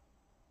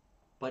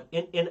 But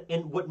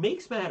and what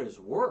makes matters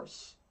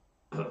worse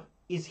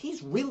is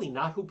he's really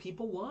not who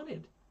people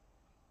wanted.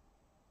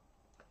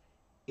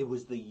 It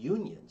was the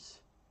unions,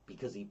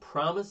 because he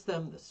promised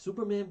them the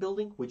Superman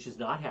building, which is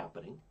not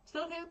happening. It's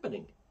not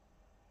happening.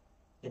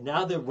 And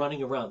now they're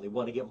running around. They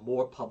want to get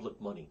more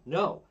public money.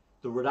 No,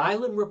 the Rhode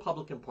Island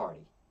Republican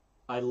Party,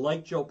 I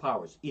like Joe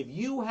Powers. If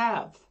you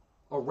have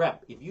a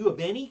rep, if you have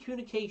any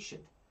communication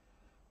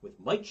with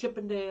Mike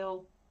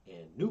Chippendale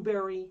and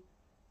Newberry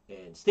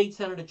and State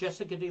Senator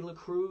Jessica De La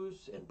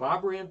Cruz and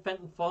Barbara Ann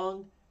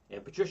Fenton-Fong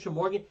and Patricia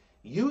Morgan,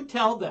 you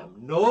tell them,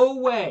 no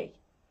way.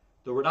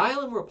 The Rhode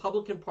Island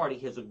Republican Party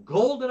has a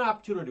golden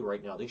opportunity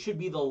right now. They should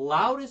be the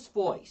loudest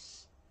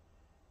voice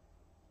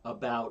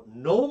about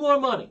no more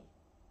money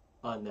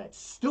on that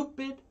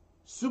stupid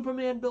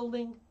Superman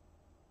building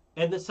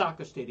and the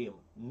soccer stadium.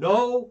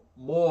 No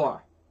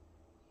more.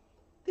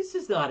 This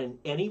is not in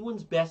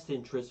anyone's best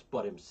interest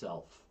but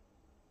himself.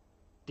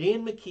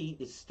 Dan McKee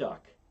is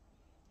stuck.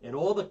 And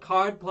all the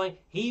card playing,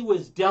 he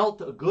was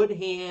dealt a good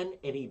hand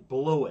and he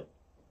blew it.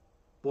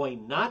 Boy,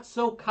 not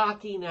so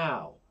cocky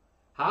now.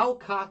 How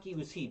cocky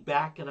was he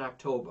back in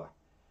October,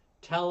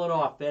 telling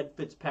off Ed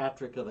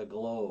Fitzpatrick of the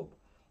Globe?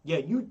 Yeah,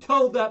 you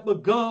tell that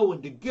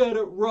McGowan to get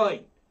it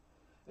right.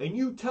 And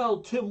you tell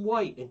Tim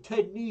White and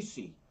Ted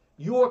Nesi,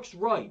 York's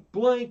right,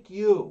 blank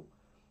you.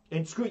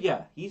 And screw,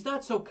 yeah, he's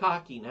not so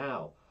cocky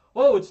now.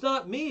 Oh, it's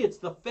not me, it's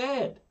the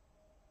Fed.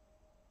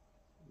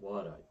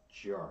 What a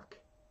jerk.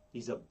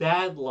 He's a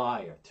bad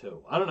liar,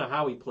 too. I don't know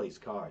how he plays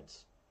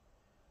cards.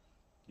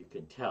 You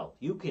can tell.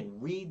 You can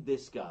read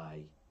this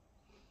guy.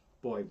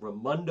 Boy,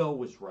 Raimondo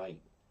was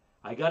right.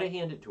 I got to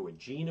hand it to her.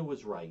 Gina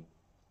was right.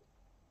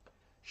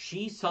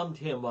 She summed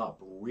him up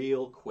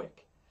real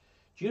quick.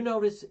 Do you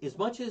notice, as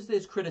much as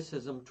there's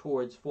criticism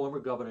towards former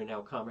Governor,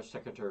 now Commerce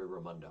Secretary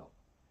Raimondo,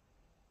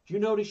 do you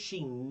notice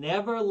she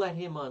never let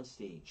him on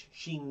stage?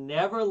 She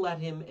never let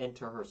him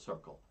enter her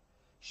circle.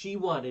 She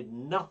wanted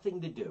nothing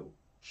to do.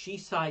 She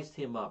sized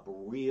him up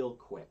real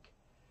quick.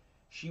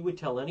 She would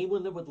tell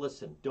anyone that would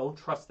listen, don't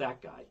trust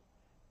that guy.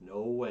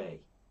 No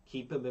way.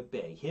 Keep him at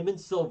bay. Him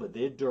and Silva,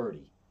 they're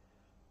dirty.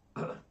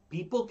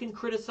 People can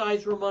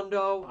criticize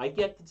Raimondo. I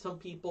get that some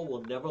people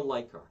will never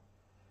like her.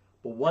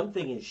 But one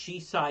thing is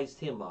she sized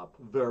him up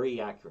very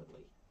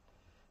accurately.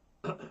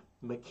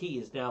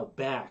 McKee is now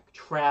back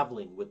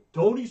traveling with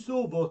Tony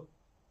Silva,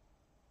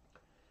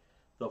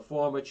 the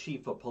former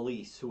chief of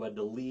police who had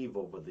to leave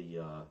over the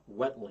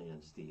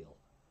wetlands deal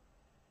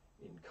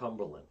in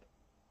Cumberland.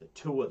 The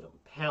two of them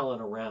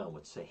palling around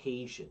with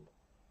Sahajian.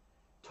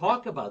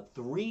 Talk about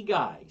three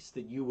guys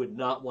that you would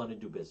not want to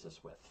do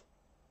business with.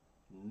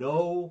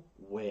 No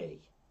way.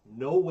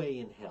 No way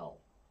in hell.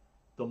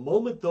 The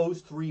moment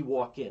those three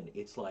walk in,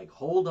 it's like,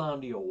 hold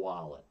on to your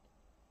wallet.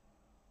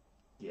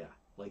 Yeah,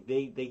 like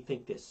they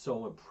think they're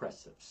so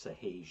impressive,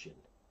 Sahajian.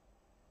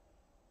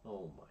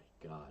 Oh my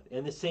God.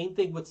 And the same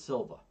thing with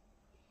Silva.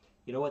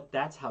 You know what?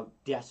 That's how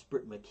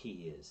desperate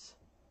McKee is.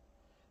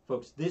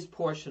 Folks, this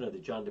portion of the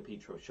John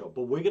DePetro show,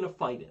 but we're going to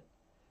fight it.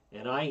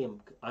 And I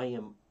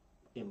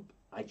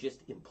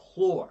just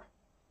implore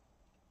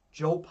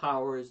Joe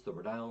Powers, the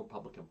Rhode Island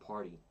Republican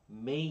Party,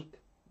 make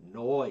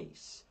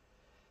noise.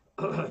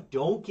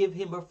 Don't give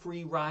him a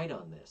free ride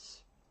on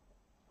this.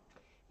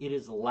 It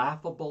is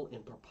laughable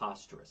and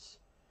preposterous.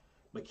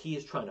 McKee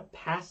is trying to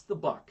pass the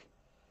buck.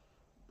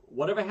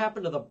 Whatever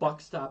happened to the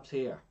buck stops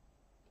here?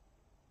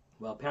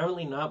 Well,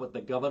 apparently not with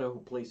the governor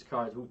who plays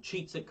cards, who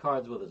cheats at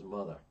cards with his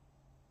mother.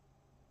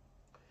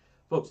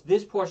 Folks,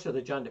 this portion of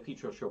the John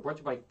DePetro show brought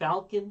to you by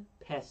Falcon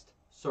Pest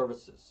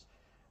Services.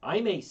 I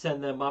may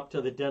send them up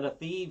to the den of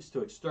thieves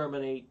to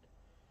exterminate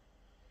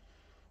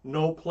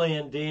No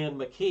Plan Dan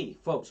McKee.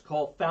 Folks,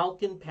 call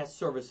Falcon Pest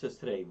Services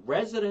today.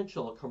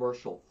 Residential or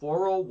commercial,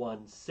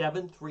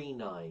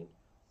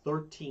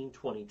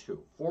 401-739-1322.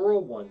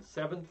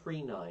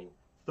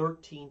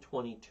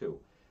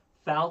 401-739-1322.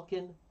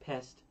 Falcon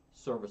Pest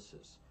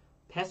Services.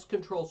 Pest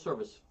control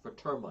service for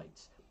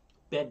termites,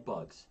 bed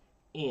bugs,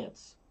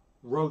 ants,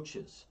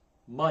 roaches,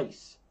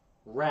 mice,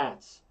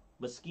 rats,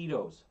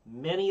 mosquitoes,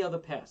 many other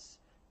pests.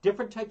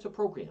 Different types of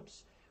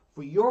programs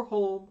for your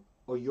home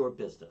or your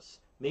business.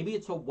 Maybe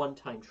it's a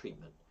one-time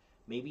treatment.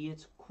 Maybe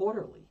it's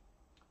quarterly.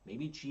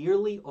 Maybe it's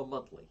yearly or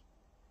monthly.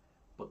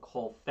 But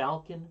call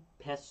Falcon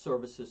Pest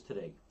Services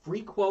today.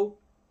 Free quote.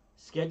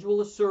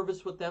 Schedule a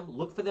service with them.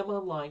 Look for them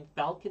online,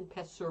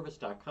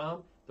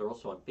 falconpestservice.com. They're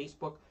also on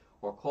Facebook.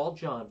 Or call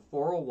John,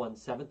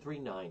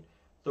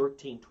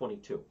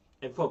 401-739-1322.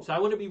 And folks, I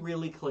want to be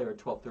really clear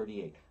at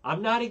 1238.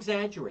 I'm not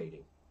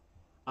exaggerating.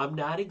 I'm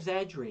not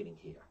exaggerating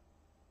here.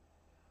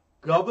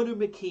 Governor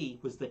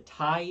McKee was the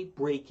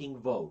tie-breaking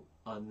vote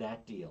on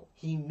that deal.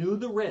 He knew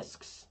the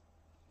risks.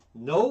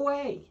 No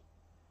way.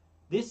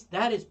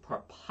 That is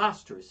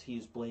preposterous. He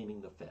is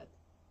blaming the Fed.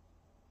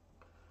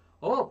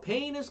 Oh,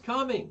 pain is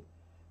coming.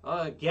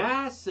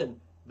 Gas and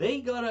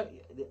they gotta.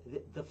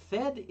 The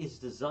Fed is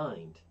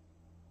designed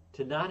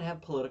to not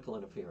have political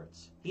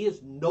interference. He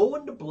has no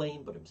one to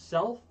blame but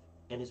himself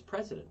and his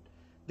president.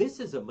 This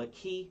is a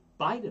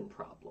McKee-Biden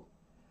problem,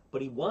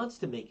 but he wants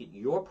to make it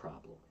your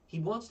problem. He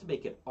wants to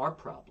make it our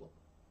problem.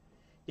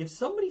 If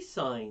somebody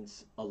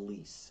signs a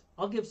lease,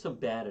 I'll give some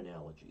bad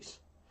analogies.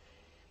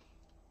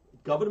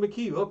 Governor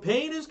McKee, oh,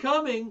 pain is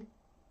coming.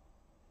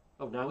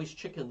 Oh, now he's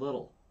Chicken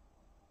Little.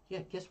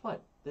 Yeah, guess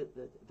what?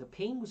 The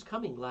pain was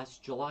coming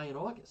last July and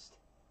August.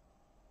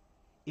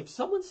 If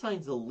someone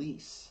signs a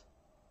lease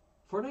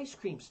for an ice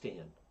cream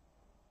stand,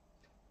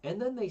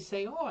 and then they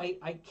say, oh,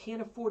 I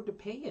can't afford to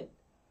pay it.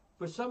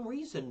 For some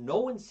reason, no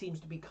one seems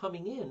to be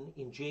coming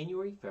in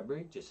January,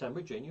 February,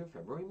 December, January,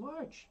 February,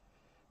 March.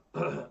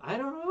 I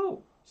don't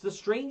know. It's the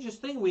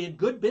strangest thing. We had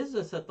good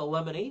business at the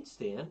lemonade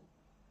stand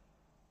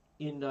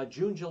in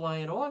June, July,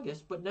 and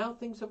August, but now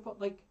things are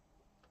like,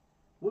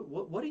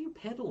 what are you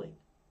peddling?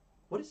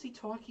 What is he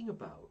talking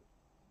about?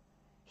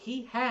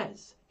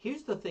 Here's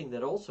the thing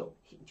that also,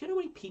 do you know how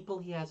many people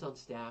he has on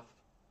staff?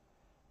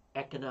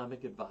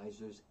 Economic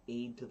advisors,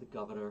 aide to the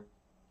governor,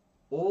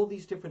 all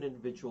these different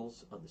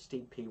individuals on the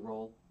state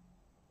payroll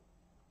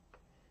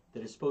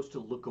that is supposed to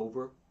look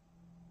over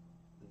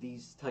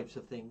these types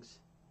of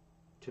things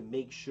to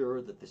make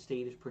sure that the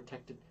state is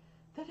protected.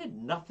 That had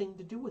nothing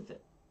to do with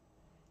it.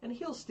 And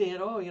he'll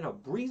stand, oh,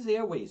 Breeze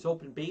Airways,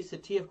 open base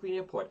at TF Green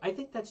Airport. I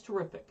think that's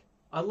terrific.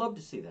 I love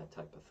to see that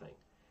type of thing.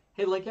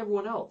 Hey, like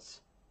everyone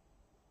else,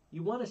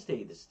 you want to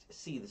see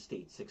the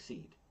state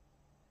succeed.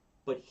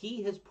 But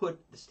he has put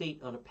the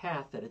state on a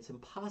path that it's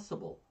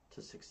impossible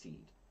to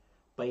succeed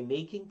by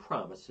making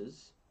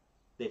promises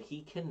that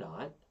he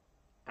cannot,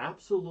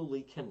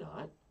 absolutely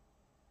cannot,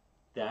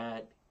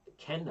 that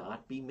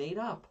cannot be made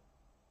up.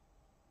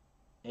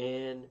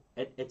 And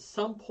at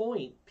some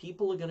point,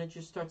 people are going to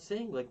just start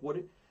saying, like,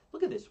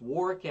 look at this.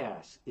 Warwick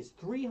asks, is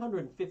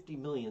 $350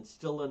 million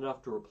still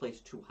enough to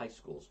replace 2 high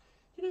schools?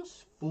 You know how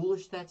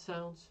foolish that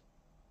sounds?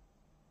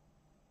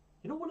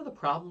 You know, one of the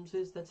problems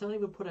is that's not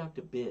even put out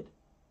to bid.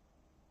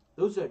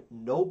 Those are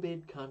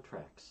no-bid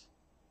contracts.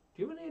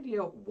 Do you have any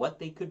idea what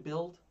they could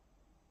build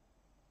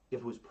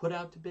if it was put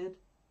out to bid?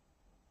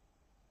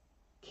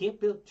 Can't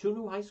build 2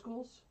 new high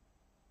schools?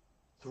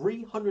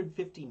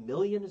 $350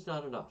 million is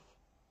not enough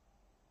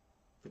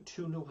for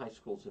 2 new high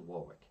schools in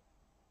Warwick.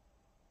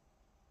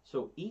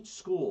 So each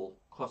school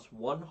costs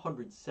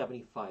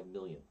 $175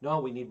 million. No,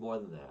 we need more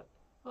than that.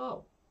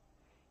 Oh,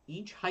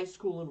 each high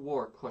school in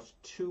Warwick costs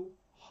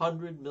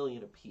 $200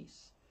 million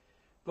apiece.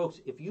 Folks,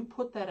 if you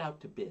put that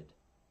out to bid,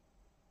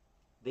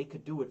 they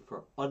could do it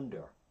for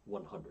under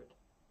 100.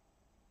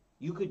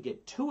 You could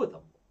get 2 of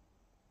them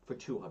for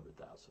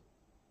 200,000,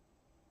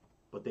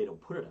 but they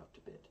don't put it out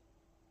to bid.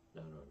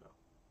 No.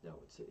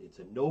 It's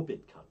a no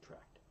bid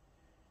contract.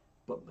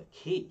 But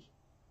McKee,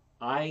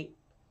 I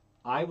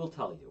will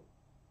tell you,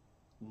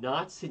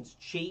 not since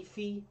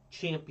Chafee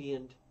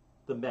championed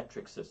the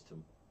metric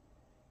system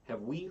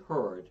have we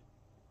heard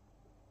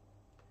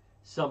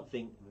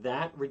something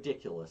that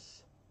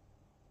ridiculous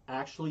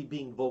actually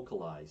being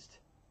vocalized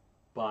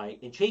by,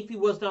 and Chafee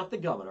was not the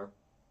governor,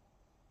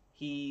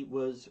 he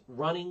was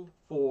running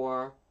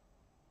for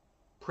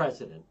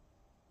president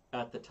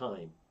at the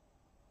time.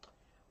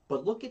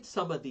 But look at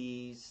some of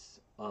these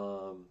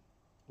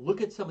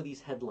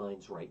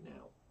headlines right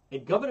now.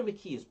 And Governor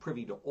McKee is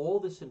privy to all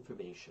this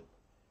information.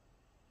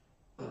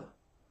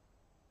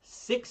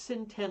 6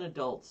 in 10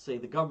 adults say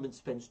the government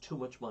spends too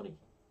much money.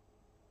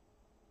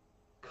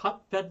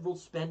 Cut federal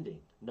spending,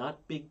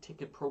 not big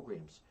ticket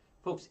programs.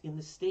 Folks, in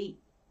the state,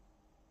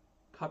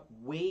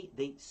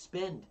 they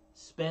spend.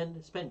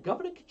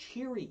 Governor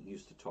Kachiri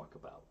used to talk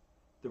about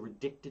they're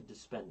addicted to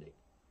spending.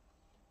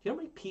 Do you know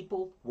how many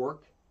people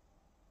work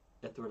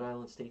at the Rhode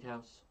Island State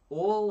House?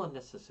 All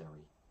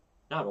unnecessary.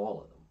 Not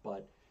all of them,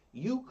 but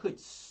you could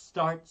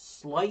start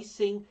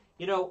slicing,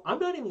 I'm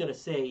not even going to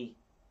say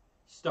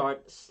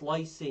start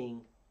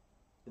slicing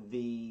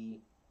the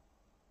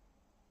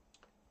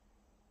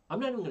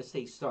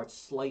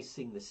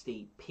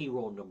state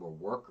payroll number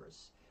of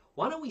workers.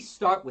 Why don't we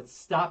start with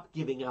stop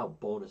giving out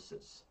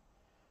bonuses?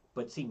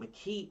 But see,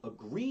 McKee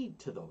agreed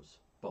to those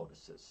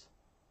bonuses.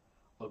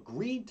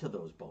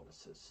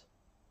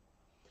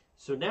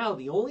 So now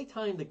the only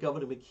time that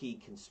Governor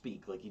McKee can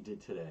speak like he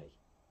did today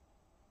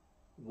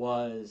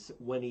was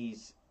when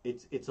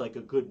it's like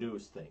a good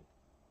news thing,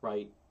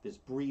 right? This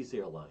Breeze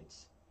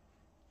Airlines,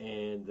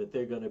 and that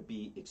they're going to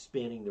be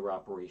expanding their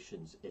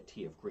operations at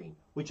TF Green,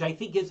 which I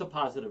think is a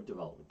positive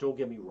development. Don't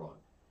get me wrong.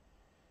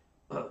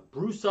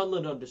 Bruce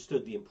Sunland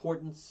understood the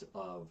importance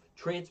of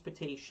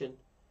transportation.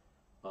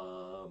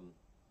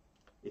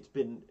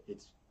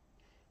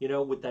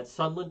 With that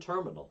Sunland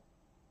terminal,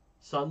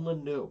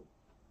 Sunland knew,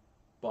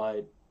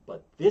 but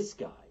this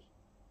guy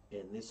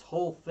and this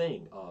whole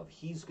thing of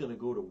he's going to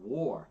go to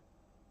war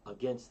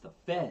against the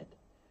Fed,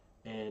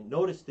 and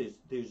notice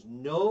there's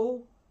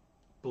no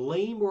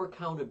blame or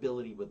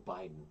accountability with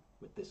Biden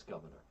with this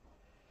governor.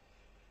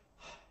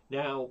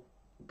 Now,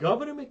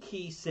 Governor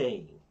McKee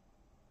saying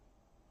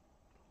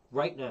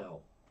right now,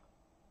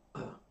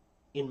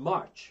 in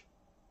March,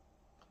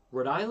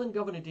 Rhode Island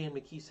Governor Dan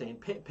McKee saying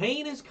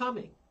pain is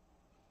coming.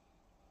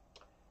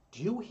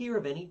 Do you hear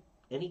of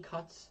any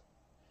cuts?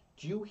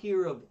 Do you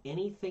hear of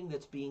anything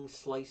that's being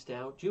sliced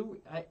out?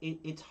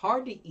 It's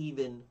hard to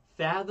even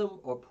fathom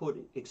or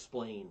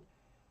explain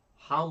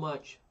how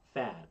much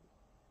fat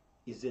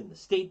is in the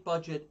state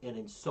budget and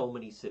in so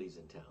many cities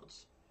and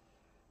towns.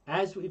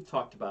 As we've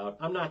talked about,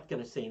 I'm not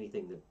going to say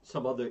anything that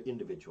some other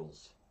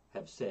individuals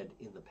have said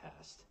in the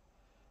past.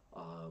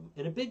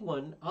 And a big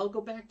one I'll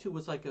go back to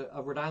was like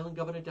a Rhode Island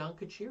Governor Don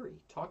Kachiri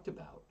talked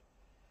about.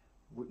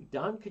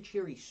 Don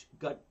Kachiri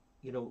got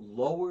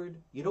lowered.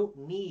 You don't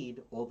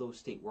need all those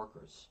state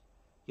workers.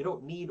 You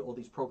don't need all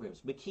these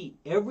programs. McKee,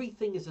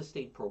 everything is a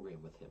state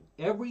program with him.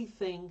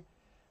 Everything.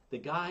 The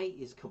guy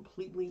is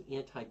completely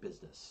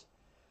anti-business.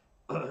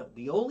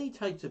 The only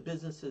types of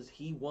businesses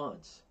he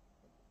wants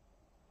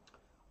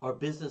are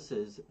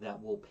businesses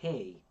that will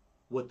pay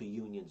what the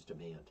unions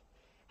demand.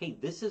 Hey,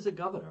 this is a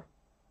governor.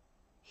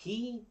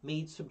 He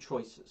made some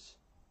choices.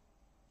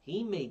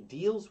 He made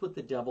deals with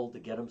the devil to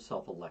get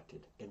himself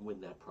elected and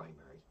win that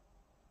primary.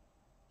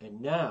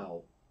 And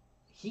now,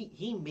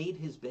 he made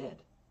his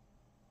bed,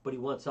 but he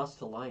wants us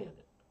to lie in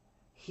it.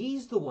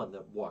 He's the one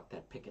that walked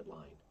that picket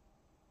line.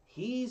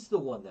 He's the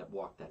one that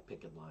walked that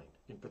picket line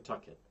in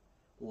Pawtucket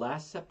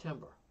last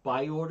September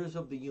by orders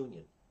of the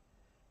union.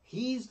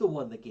 He's the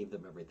one that gave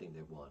them everything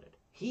they wanted.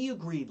 He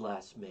agreed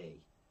last May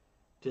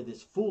to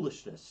this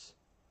foolishness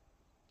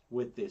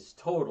with this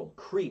total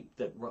creep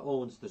that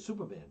owns the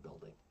Superman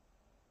building.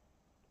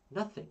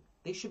 Nothing.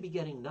 They should be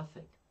getting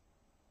nothing.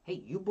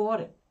 Hey, you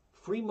bought it.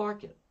 Free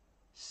market.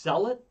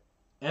 Sell it.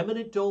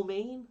 Eminent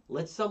domain.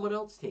 Let someone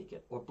else take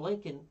it. Or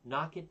blank and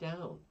knock it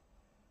down.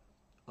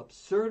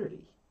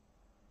 Absurdity.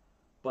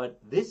 But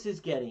this is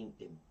getting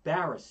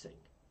embarrassing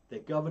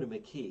that Governor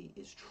McKee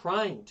is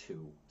trying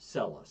to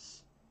sell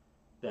us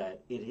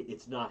that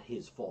it's not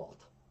his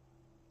fault.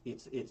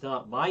 It's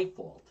not my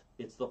fault.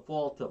 It's the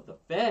fault of the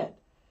Fed.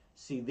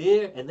 See,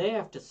 they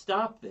have to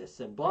stop this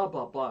and blah,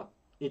 blah, blah.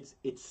 It's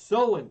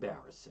so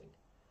embarrassing.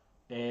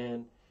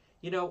 And,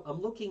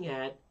 I'm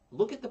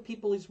look at the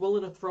people he's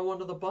willing to throw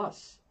under the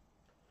bus.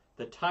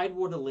 The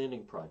Tidewater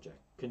Landing Project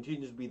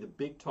continues to be the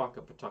big talk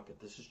of Pawtucket.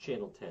 This is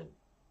Channel 10.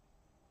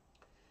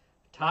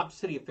 Top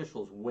city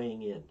officials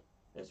weighing in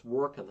as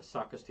work on the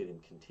soccer stadium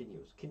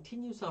continues.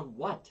 Continues on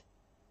what?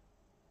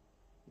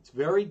 It's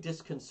very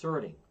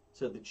disconcerting,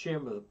 said the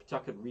chairman of the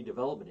Pawtucket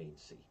Redevelopment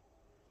Agency.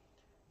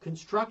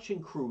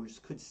 Construction crews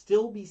could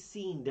still be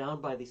seen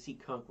down by the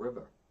Seekonk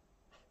River.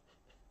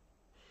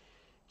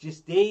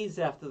 Just days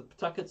after the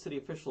Pawtucket city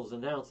officials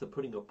announced they're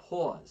putting a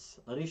pause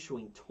on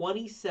issuing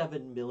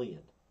 $27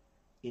 million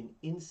in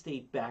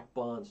in-state backed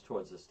bonds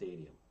towards the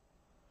stadium.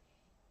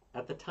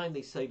 At the time,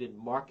 they cited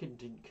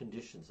market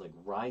conditions like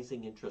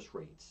rising interest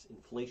rates,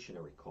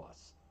 inflationary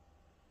costs.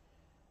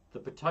 The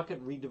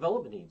Pawtucket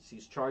Redevelopment Agency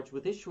is charged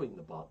with issuing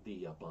the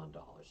bond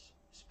dollars.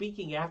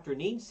 Speaking after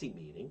an agency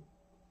meeting,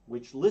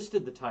 which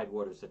listed the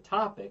Tidewater as a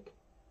topic,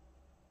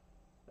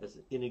 as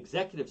in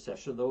executive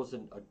session, those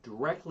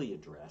directly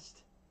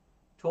addressed,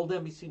 told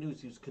NBC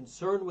News he was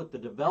concerned with the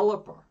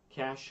developer,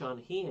 cash on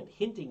hand,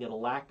 hinting at a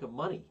lack of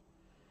money.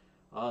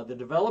 The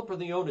developer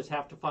and the owners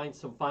have to find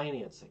some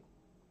financing.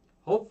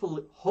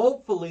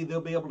 Hopefully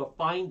they'll be able to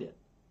find it.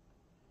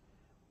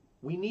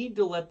 We need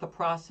to let the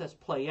process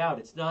play out.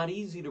 It's not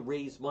easy to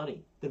raise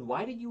money. Then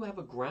why did you have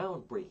a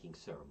groundbreaking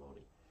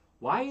ceremony?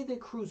 Why are the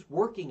crews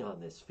working on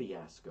this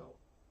fiasco?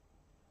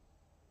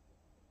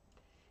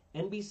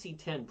 NBC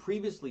 10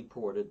 previously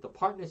reported the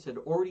partners had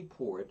already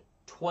poured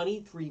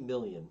 $23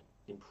 million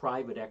in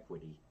private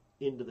equity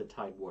into the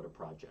Tidewater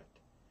project.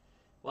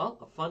 Well,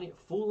 a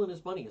fool and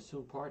his money is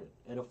soon parted,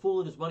 and a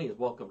fool and his money is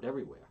welcomed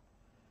everywhere.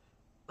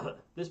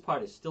 This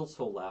part is still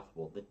so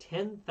laughable. The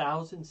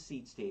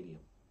 10,000-seat stadium,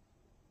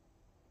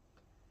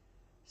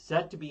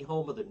 set to be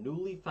home of the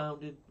newly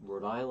founded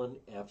Rhode Island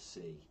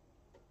FC.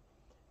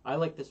 I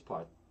like this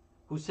part.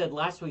 Who said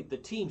last week the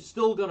team's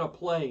still going to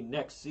play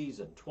next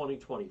season,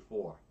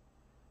 2024.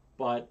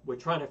 But we're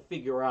trying to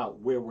figure out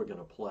where we're going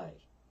to play.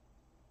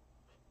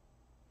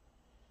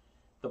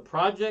 The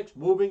project's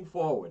moving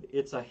forward.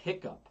 It's a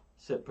hiccup,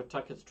 said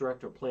Pawtucket's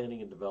Director of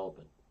Planning and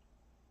Development.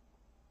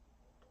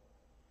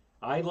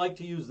 I like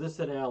to use this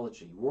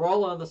analogy. We're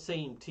all on the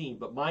same team,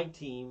 but my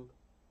team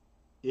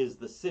is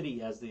the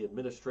city as the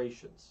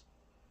administration's.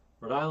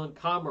 Rhode Island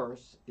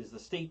Commerce is the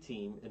state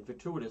team, and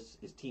Fortuitous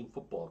is Team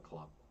Football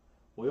Club.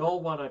 We all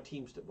want our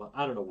teams to... Well,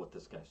 I don't know what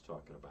this guy's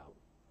talking about.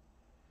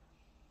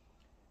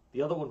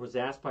 The other one was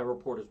asked by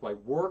reporters why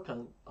work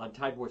on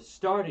Tidewater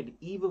started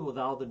even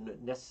without the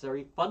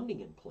necessary funding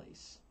in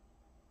place.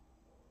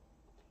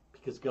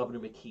 Because Governor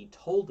McKee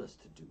told us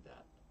to do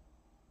that.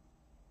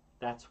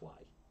 That's why.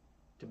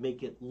 To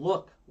make it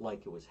look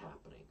like it was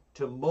happening.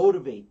 To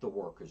motivate the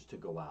workers to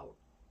go out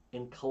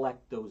and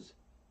collect those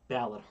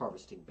ballot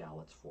harvesting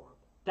ballots for him.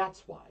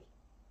 That's why.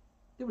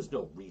 There was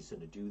no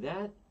reason to do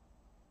that.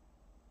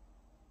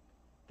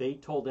 They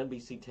told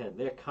NBC 10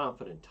 they're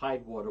confident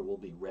Tidewater will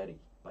be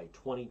ready by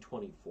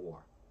 2024. Oh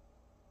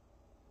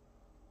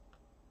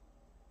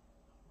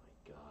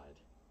my God.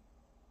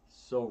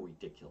 So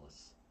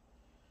ridiculous.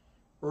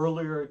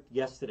 Earlier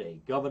yesterday,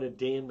 Governor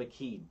Dan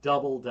McKee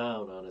doubled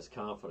down on his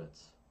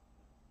confidence,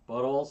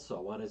 but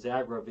also on his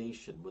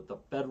aggravation with the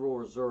Federal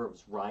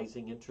Reserve's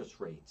rising interest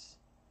rates.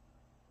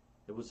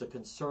 It was a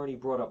concern he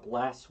brought up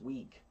last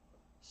week,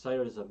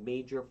 cited as a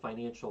major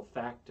financial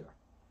factor.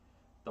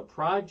 The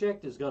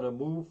project is going to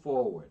move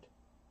forward.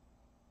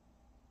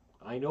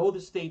 I know the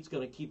state's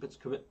going to keep its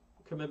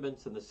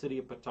commitments in the city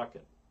of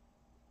Pawtucket.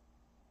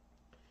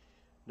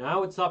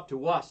 Now it's up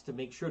to us to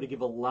make sure to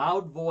give a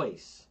loud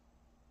voice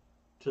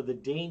to the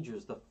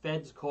dangers the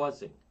Fed's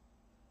causing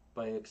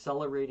by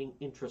accelerating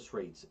interest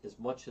rates as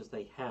much as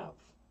they have.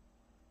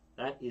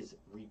 That is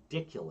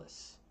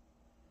ridiculous.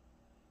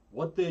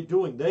 What they're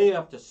doing, they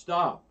have to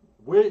stop.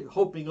 We're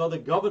hoping other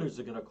governors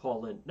are going to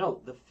call in.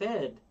 No, the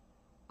Fed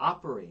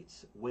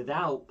operates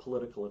without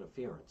political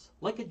interference,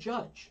 like a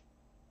judge.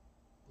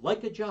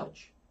 Like a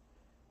judge.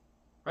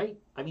 Right?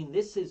 I mean,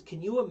 this is,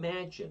 can you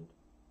imagine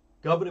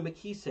Governor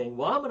McKee saying,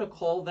 well, I'm going to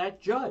call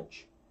that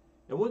judge,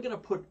 and we're going to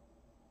put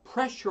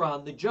pressure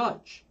on the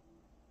judge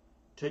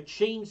to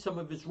change some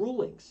of his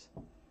rulings.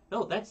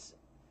 No, that's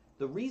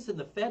the reason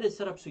the Fed is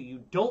set up, so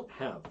you don't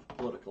have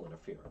political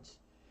interference.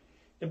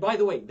 And by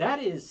the way,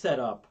 that is set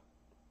up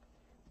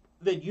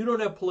that you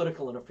don't have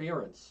political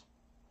interference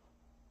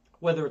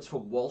whether it's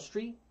from Wall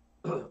Street,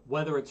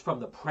 whether it's from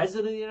the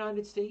President of the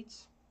United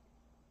States,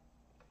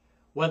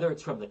 whether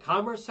it's from the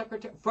Commerce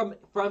Secretary,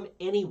 from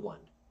anyone.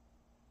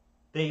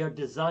 They are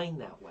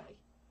designed that way.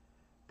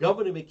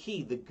 Governor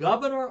McKee, the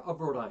governor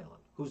of Rhode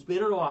Island, who's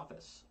been in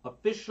office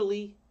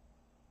officially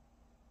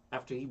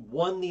after he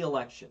won the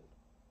election,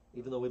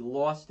 even though he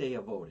lost day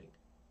of voting,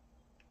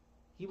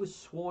 he was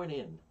sworn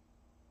in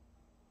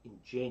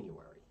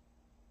January.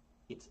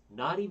 It's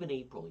not even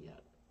April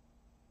yet.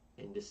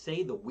 And to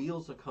say the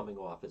wheels are coming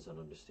off is an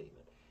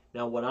understatement.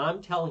 Now, what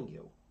I'm telling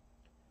you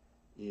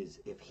is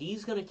if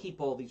he's going to keep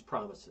all these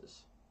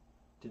promises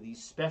to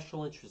these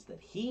special interests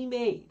that he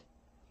made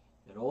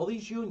and all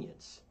these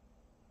unions,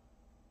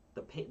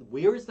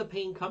 where is the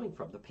pain coming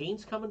from? The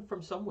pain's coming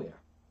from somewhere.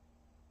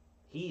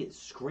 He is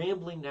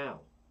scrambling now.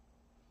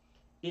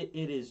 It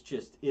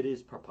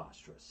is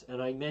preposterous.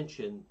 And I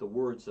mentioned the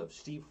words of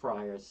Steve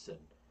Frias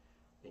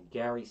and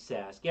Gary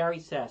Sass. Gary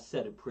Sass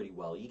said it pretty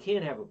well. You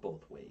can't have it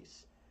both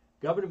ways.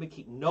 Governor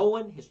McKee, no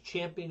one has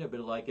championed it, but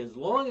like, as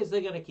long as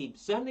they're going to keep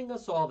sending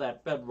us all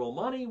that federal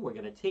money, we're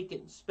going to take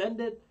it and spend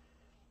it.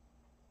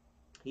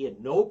 He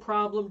had no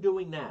problem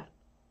doing that.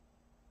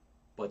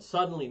 But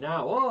suddenly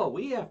now,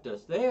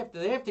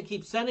 they have to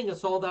keep sending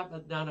us all that.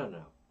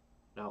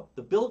 No.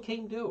 The bill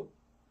came due.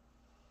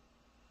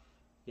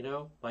 You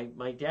know,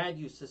 my dad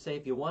used to say,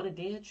 if you want to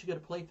dance, you got to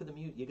play for the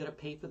music. You got to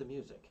pay for the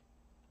music.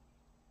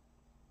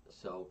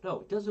 So no,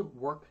 it doesn't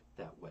work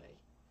that way.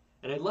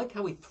 And I like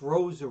how he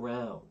throws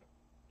around,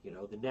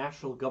 the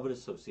National Government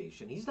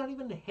Association. He's not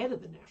even the head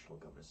of the National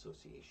Government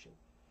Association.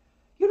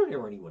 You don't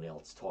hear anyone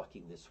else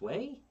talking this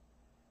way.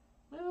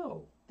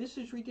 No, this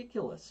is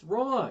ridiculous.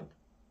 Wrong.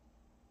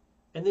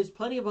 And there's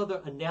plenty of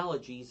other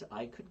analogies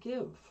I could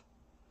give.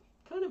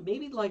 Kind of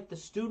maybe like the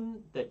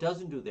student that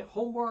doesn't do their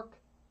homework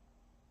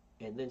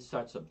and then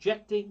starts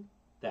objecting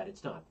that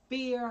it's not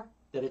fair,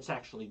 that it's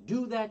actually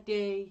due that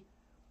day,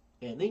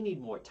 and they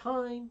need more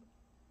time.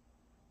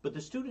 But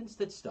the students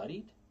that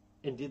studied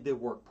and did their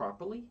work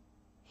properly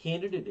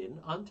handed it in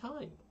on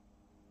time.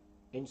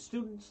 And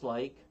students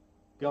like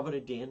Governor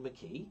Dan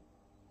McKee,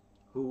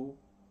 who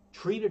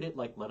treated it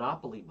like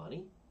monopoly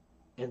money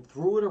and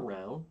threw it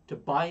around to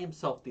buy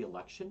himself the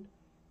election,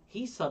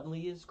 he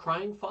suddenly is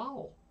crying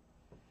foul.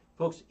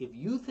 Folks, if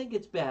you think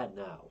it's bad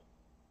now,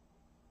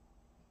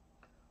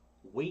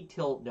 wait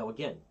till, now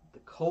again, the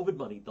COVID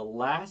money, the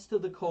last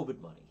of the COVID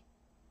money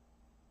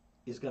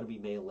is going to be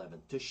May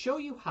 11th. To show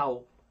you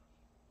how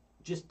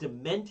just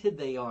demented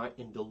they are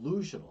and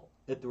delusional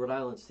at the Rhode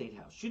Island State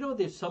House.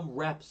 There's some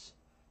reps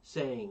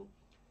saying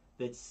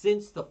that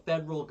since the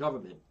federal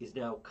government is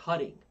now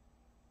cutting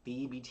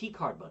the EBT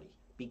card money,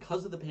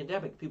 because of the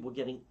pandemic, people are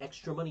getting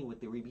extra money with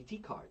their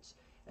EBT cards.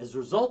 As a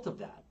result of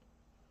that,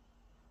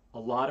 a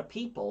lot of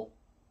people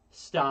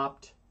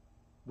stopped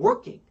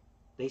working.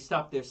 They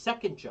stopped their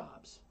second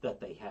jobs that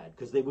they had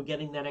because they were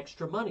getting that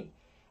extra money.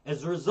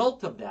 As a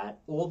result of that,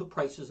 all the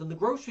prices in the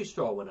grocery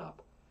store went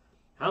up.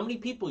 How many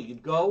people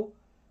you'd go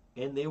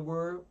and there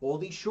were all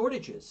these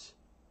shortages?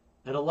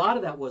 And a lot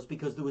of that was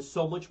because there was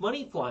so much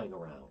money flying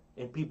around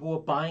and people were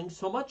buying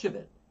so much of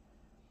it.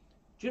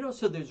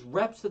 So there's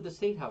reps at the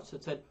State House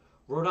that said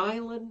Rhode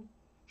Island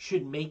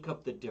should make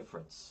up the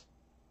difference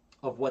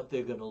of what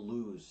they're going to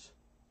lose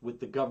with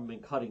the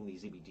government cutting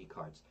these EBT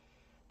cards.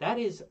 That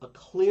is a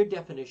clear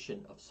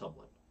definition of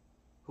someone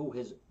who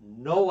has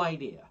no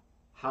idea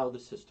how the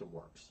system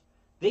works.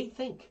 They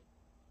think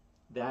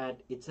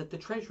that it's at the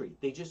Treasury.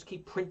 They just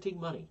keep printing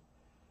money.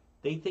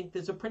 They think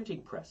there's a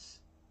printing press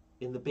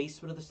in the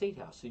basement of the State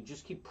House. They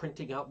just keep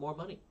printing out more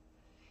money.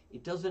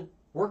 It doesn't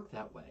work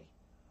that way.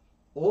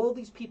 All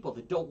these people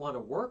that don't want to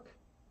work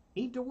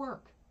need to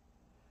work.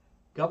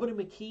 Governor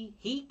McKee,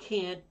 he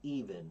can't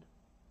even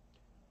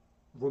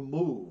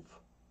remove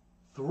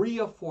 3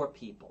 or 4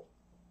 people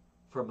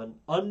from an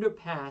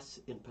underpass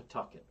in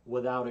Pawtucket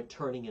without it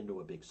turning into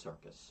a big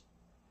circus.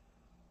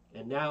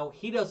 And now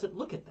he doesn't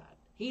look at that.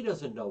 He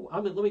doesn't know.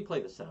 Let me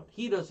play the sound.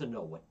 He doesn't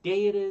know what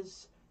day it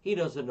is. He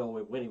doesn't know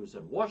when he was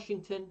in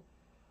Washington.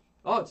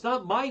 Oh, it's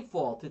not my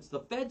fault. It's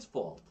the Fed's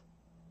fault.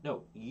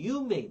 No,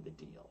 you made the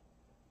deal.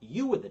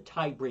 You were the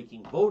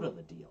tie-breaking vote on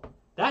the deal.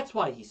 That's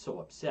why he's so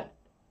upset.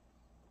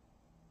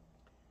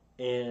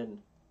 And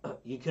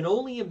you can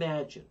only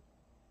imagine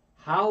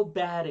how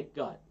bad it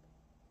got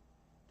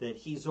that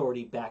he's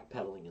already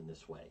backpedaling in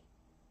this way.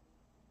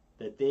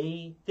 That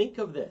they think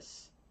of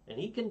this, and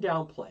he can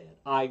downplay it.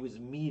 I was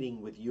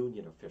meeting with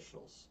union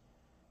officials.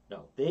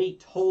 No, they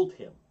told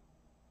him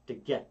to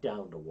get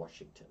down to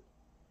Washington.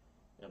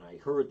 And I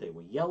heard they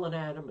were yelling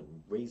at him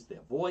and raised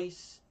their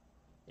voice.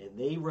 And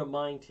they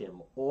remind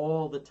him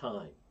all the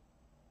time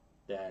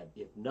that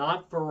if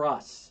not for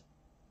us,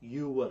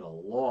 you would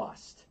have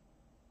lost.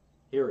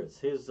 Here's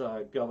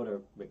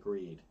Governor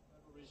McGreed.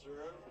 Federal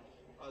Reserve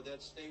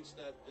that states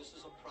that this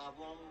is a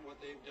problem, what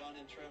they've done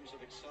in terms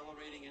of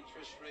accelerating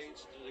interest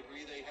rates to the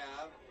degree they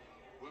have.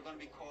 We're going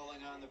to be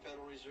calling on the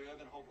Federal Reserve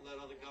and hopefully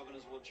that other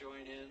governors will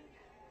join in.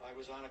 I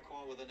was on a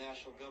call with the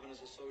National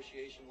Governors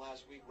Association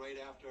last week right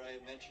after I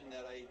had mentioned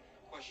that I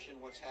question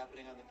what's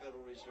happening on the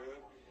Federal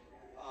Reserve.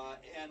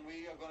 And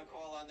we are going to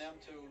call on them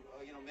to,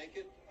 make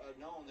it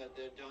known that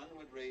they're done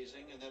with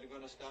raising and they're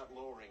going to start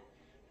lowering.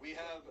 We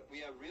have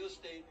real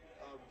estate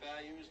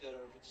values that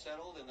are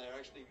settled and they're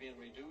actually being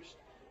reduced.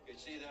 You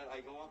see that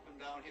I go up and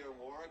down here in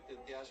Warwick, the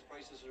gas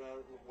prices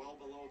are well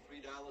below $3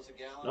 a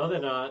gallon. No,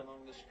 they're not.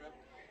 Along the strip.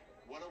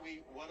 What are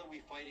we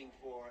fighting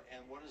for,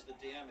 and what is the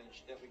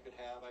damage that we could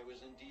have? I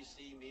was in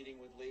D.C. meeting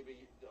with labor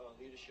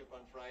leadership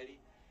on Friday,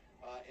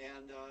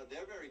 and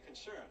they're very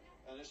concerned.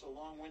 And it's a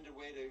long-winded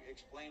way to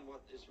explain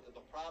what is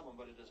the problem,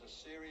 but it is a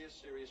serious,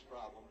 serious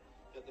problem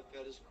that the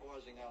Fed is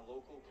causing our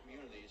local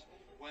communities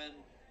when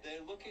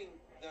they're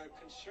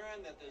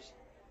concerned that there's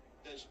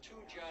 2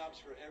 jobs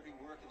for every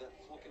worker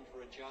that's looking for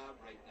a job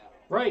right now.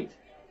 Right.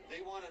 They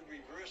want to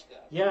reverse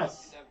that.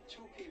 Yes. They have 2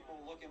 people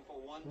looking for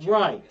 1 job.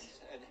 Right.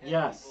 And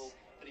Yes. people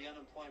to the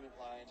unemployment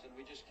lines, and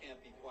we just can't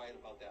be quiet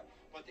about that.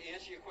 But to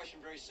answer your question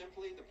very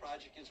simply, the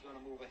project is going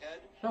to move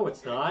ahead. No,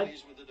 it's not.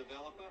 Pleased with the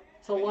developer.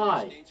 It's a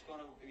lie. The state's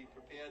going to be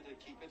prepared to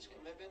keep its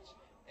commitments,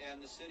 and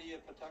the city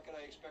of Pawtucket,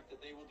 I expect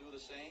that they will do the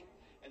same.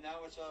 And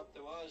now it's up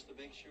to us to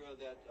make sure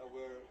that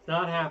we're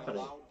not giving happening.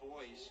 a loud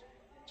voice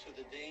to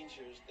the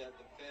dangers that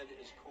the Fed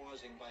is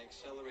causing by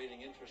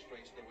accelerating interest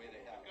rates the way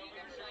they have. Governor,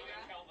 are you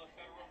going to tell the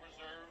Federal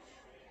Reserve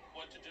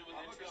what to do with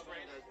interest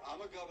rates? I'm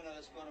a governor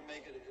that's going to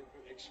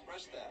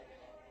express that.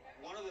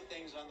 One of the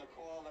things on the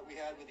call that we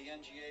had with the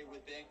NGA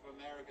with Bank of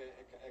America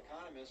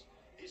economists,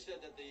 he said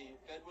that the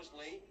Fed was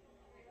late.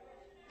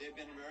 They've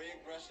been very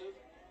aggressive.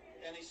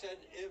 And he said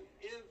if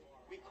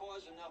we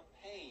cause enough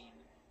pain,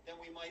 then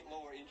we might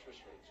lower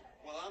interest rates.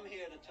 Well, I'm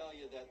here to tell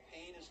you that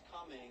pain is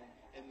coming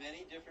in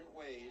many different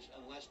ways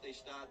unless they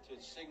start to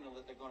signal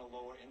that they're going to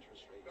lower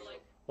interest rates.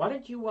 Why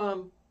did you,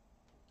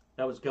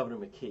 that was Governor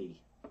McKee.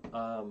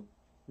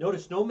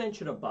 Notice no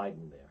mention of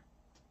Biden there,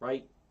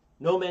 right?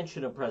 No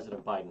mention of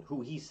President Biden,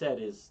 who he said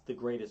is the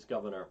greatest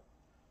governor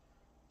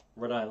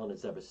Rhode Island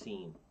has ever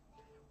seen.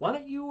 Why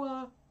don't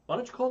you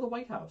call the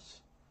White House,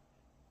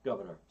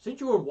 Governor? Since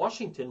you were in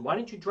Washington, why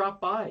didn't you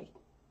drop by?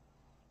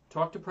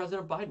 Talk to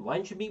President Biden. Why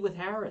didn't you meet with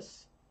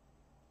Harris?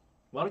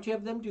 Why don't you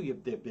have them do your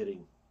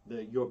bidding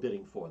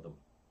for them?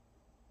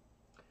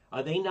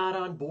 Are they not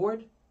on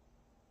board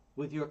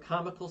with your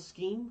comical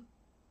scheme?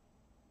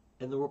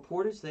 And the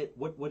reporters, that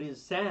what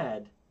is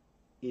sad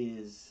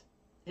is,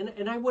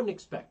 and I wouldn't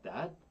expect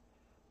that,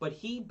 but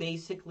he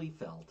basically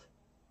felt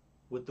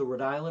with the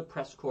Rhode Island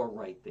press corps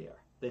right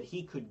there that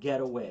he could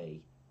get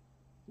away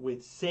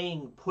with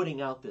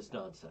putting out this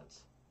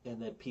nonsense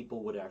and that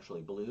people would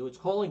actually believe it. It's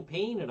calling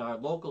pain in our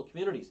local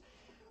communities.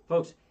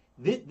 Folks,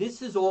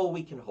 this is all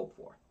we can hope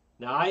for.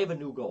 Now, I have a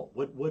new goal.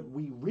 What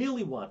we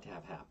really want to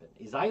have happen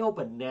is I hope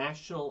a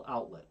national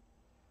outlet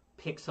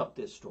picks up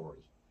this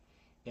story.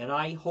 And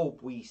I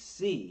hope we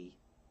see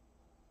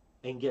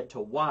and get to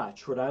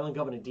watch Rhode Island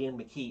Governor Dan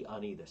McKee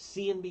on either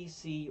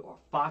CNBC or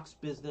Fox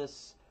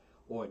Business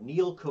or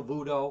Neil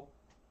Cavuto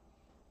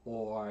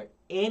or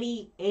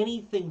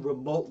anything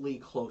remotely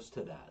close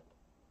to that.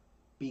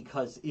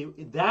 Because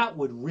that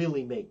would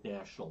really make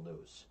national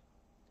news.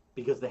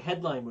 Because the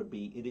headline would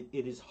be,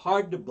 it is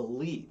hard to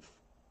believe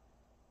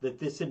that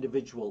this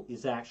individual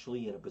is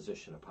actually in a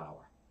position of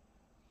power.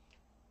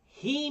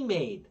 He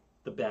made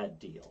the bad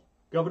deal.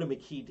 Governor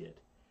McKee did.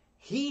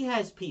 He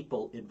has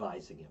people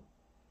advising him.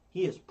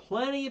 He has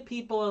plenty of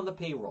people on the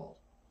payroll.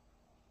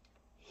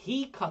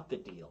 He cut the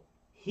deal.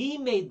 He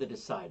made the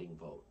deciding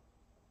vote.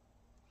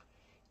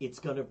 It's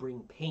going to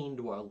bring pain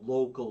to our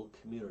local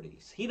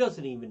communities. He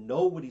doesn't even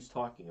know what he's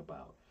talking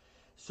about.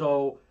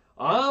 So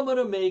I'm going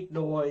to make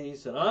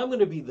noise and I'm going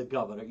to be the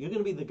governor. You're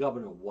going to be the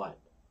governor of what?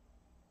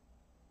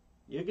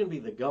 You're going to be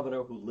the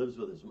governor who lives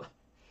with his mother.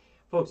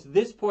 Folks,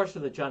 this portion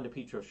of the John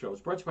DePetro Show is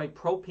brought to you by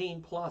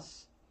Propane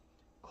Plus.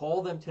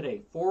 Call them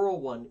today,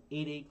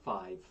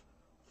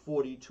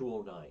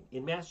 401-885-4209.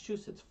 In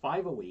Massachusetts,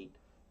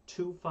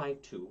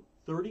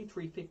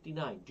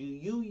 508-252-3359. Do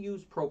you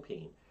use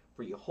propane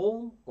for your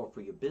home or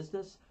for your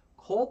business?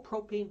 Call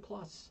Propane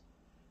Plus.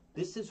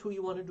 This is who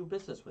you want to do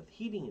business with.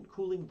 Heating and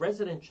cooling,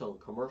 residential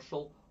and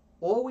commercial,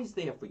 always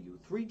there for you.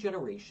 3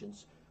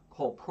 generations.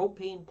 Call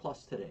Propane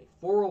Plus today,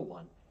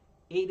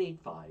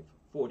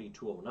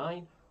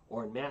 401-885-4209.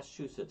 Or in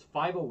Massachusetts,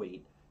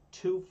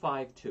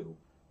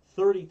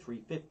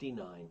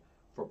 508-252-3359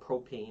 for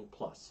Propane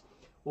Plus.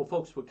 Well,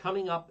 folks, we're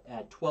coming up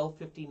at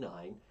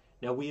 12:59.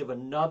 Now, we have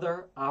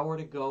another hour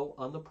to go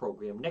on the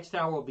program. Next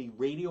hour will be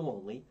radio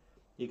only.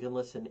 You can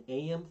listen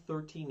AM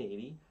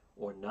 1380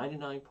 or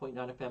 99.9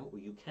 FM, or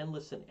you can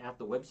listen at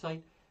the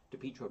website,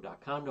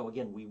 DePetro.com. Now,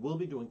 again, we will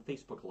be doing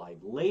Facebook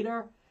Live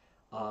later.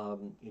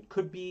 It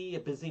could be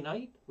a busy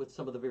night with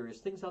some of the various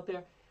things out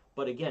there.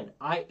 But again,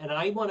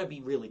 I want to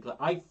be really clear.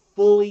 I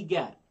fully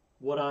get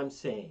what I'm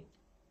saying.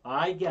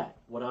 I get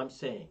what I'm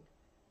saying.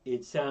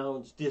 It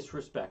sounds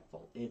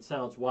disrespectful. It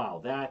sounds,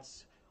 wow,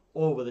 that's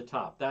over the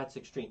top. That's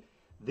extreme.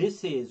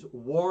 This is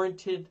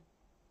warranted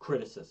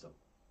criticism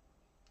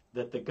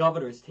that the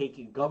governor is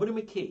taking. Governor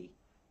McKee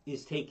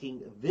is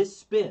taking this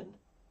spin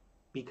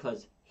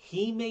because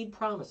he made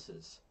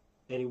promises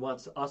and he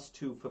wants us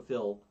to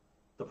fulfill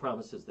the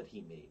promises that he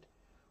made.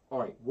 All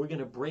right, we're going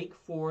to break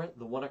for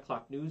the 1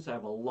 o'clock news. I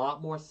have a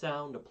lot more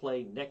sound to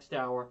play next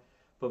hour.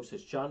 Folks,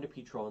 it's John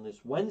DePetro on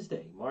this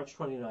Wednesday, March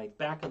 29th,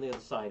 back on the other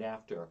side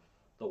after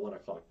the 1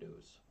 o'clock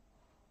news.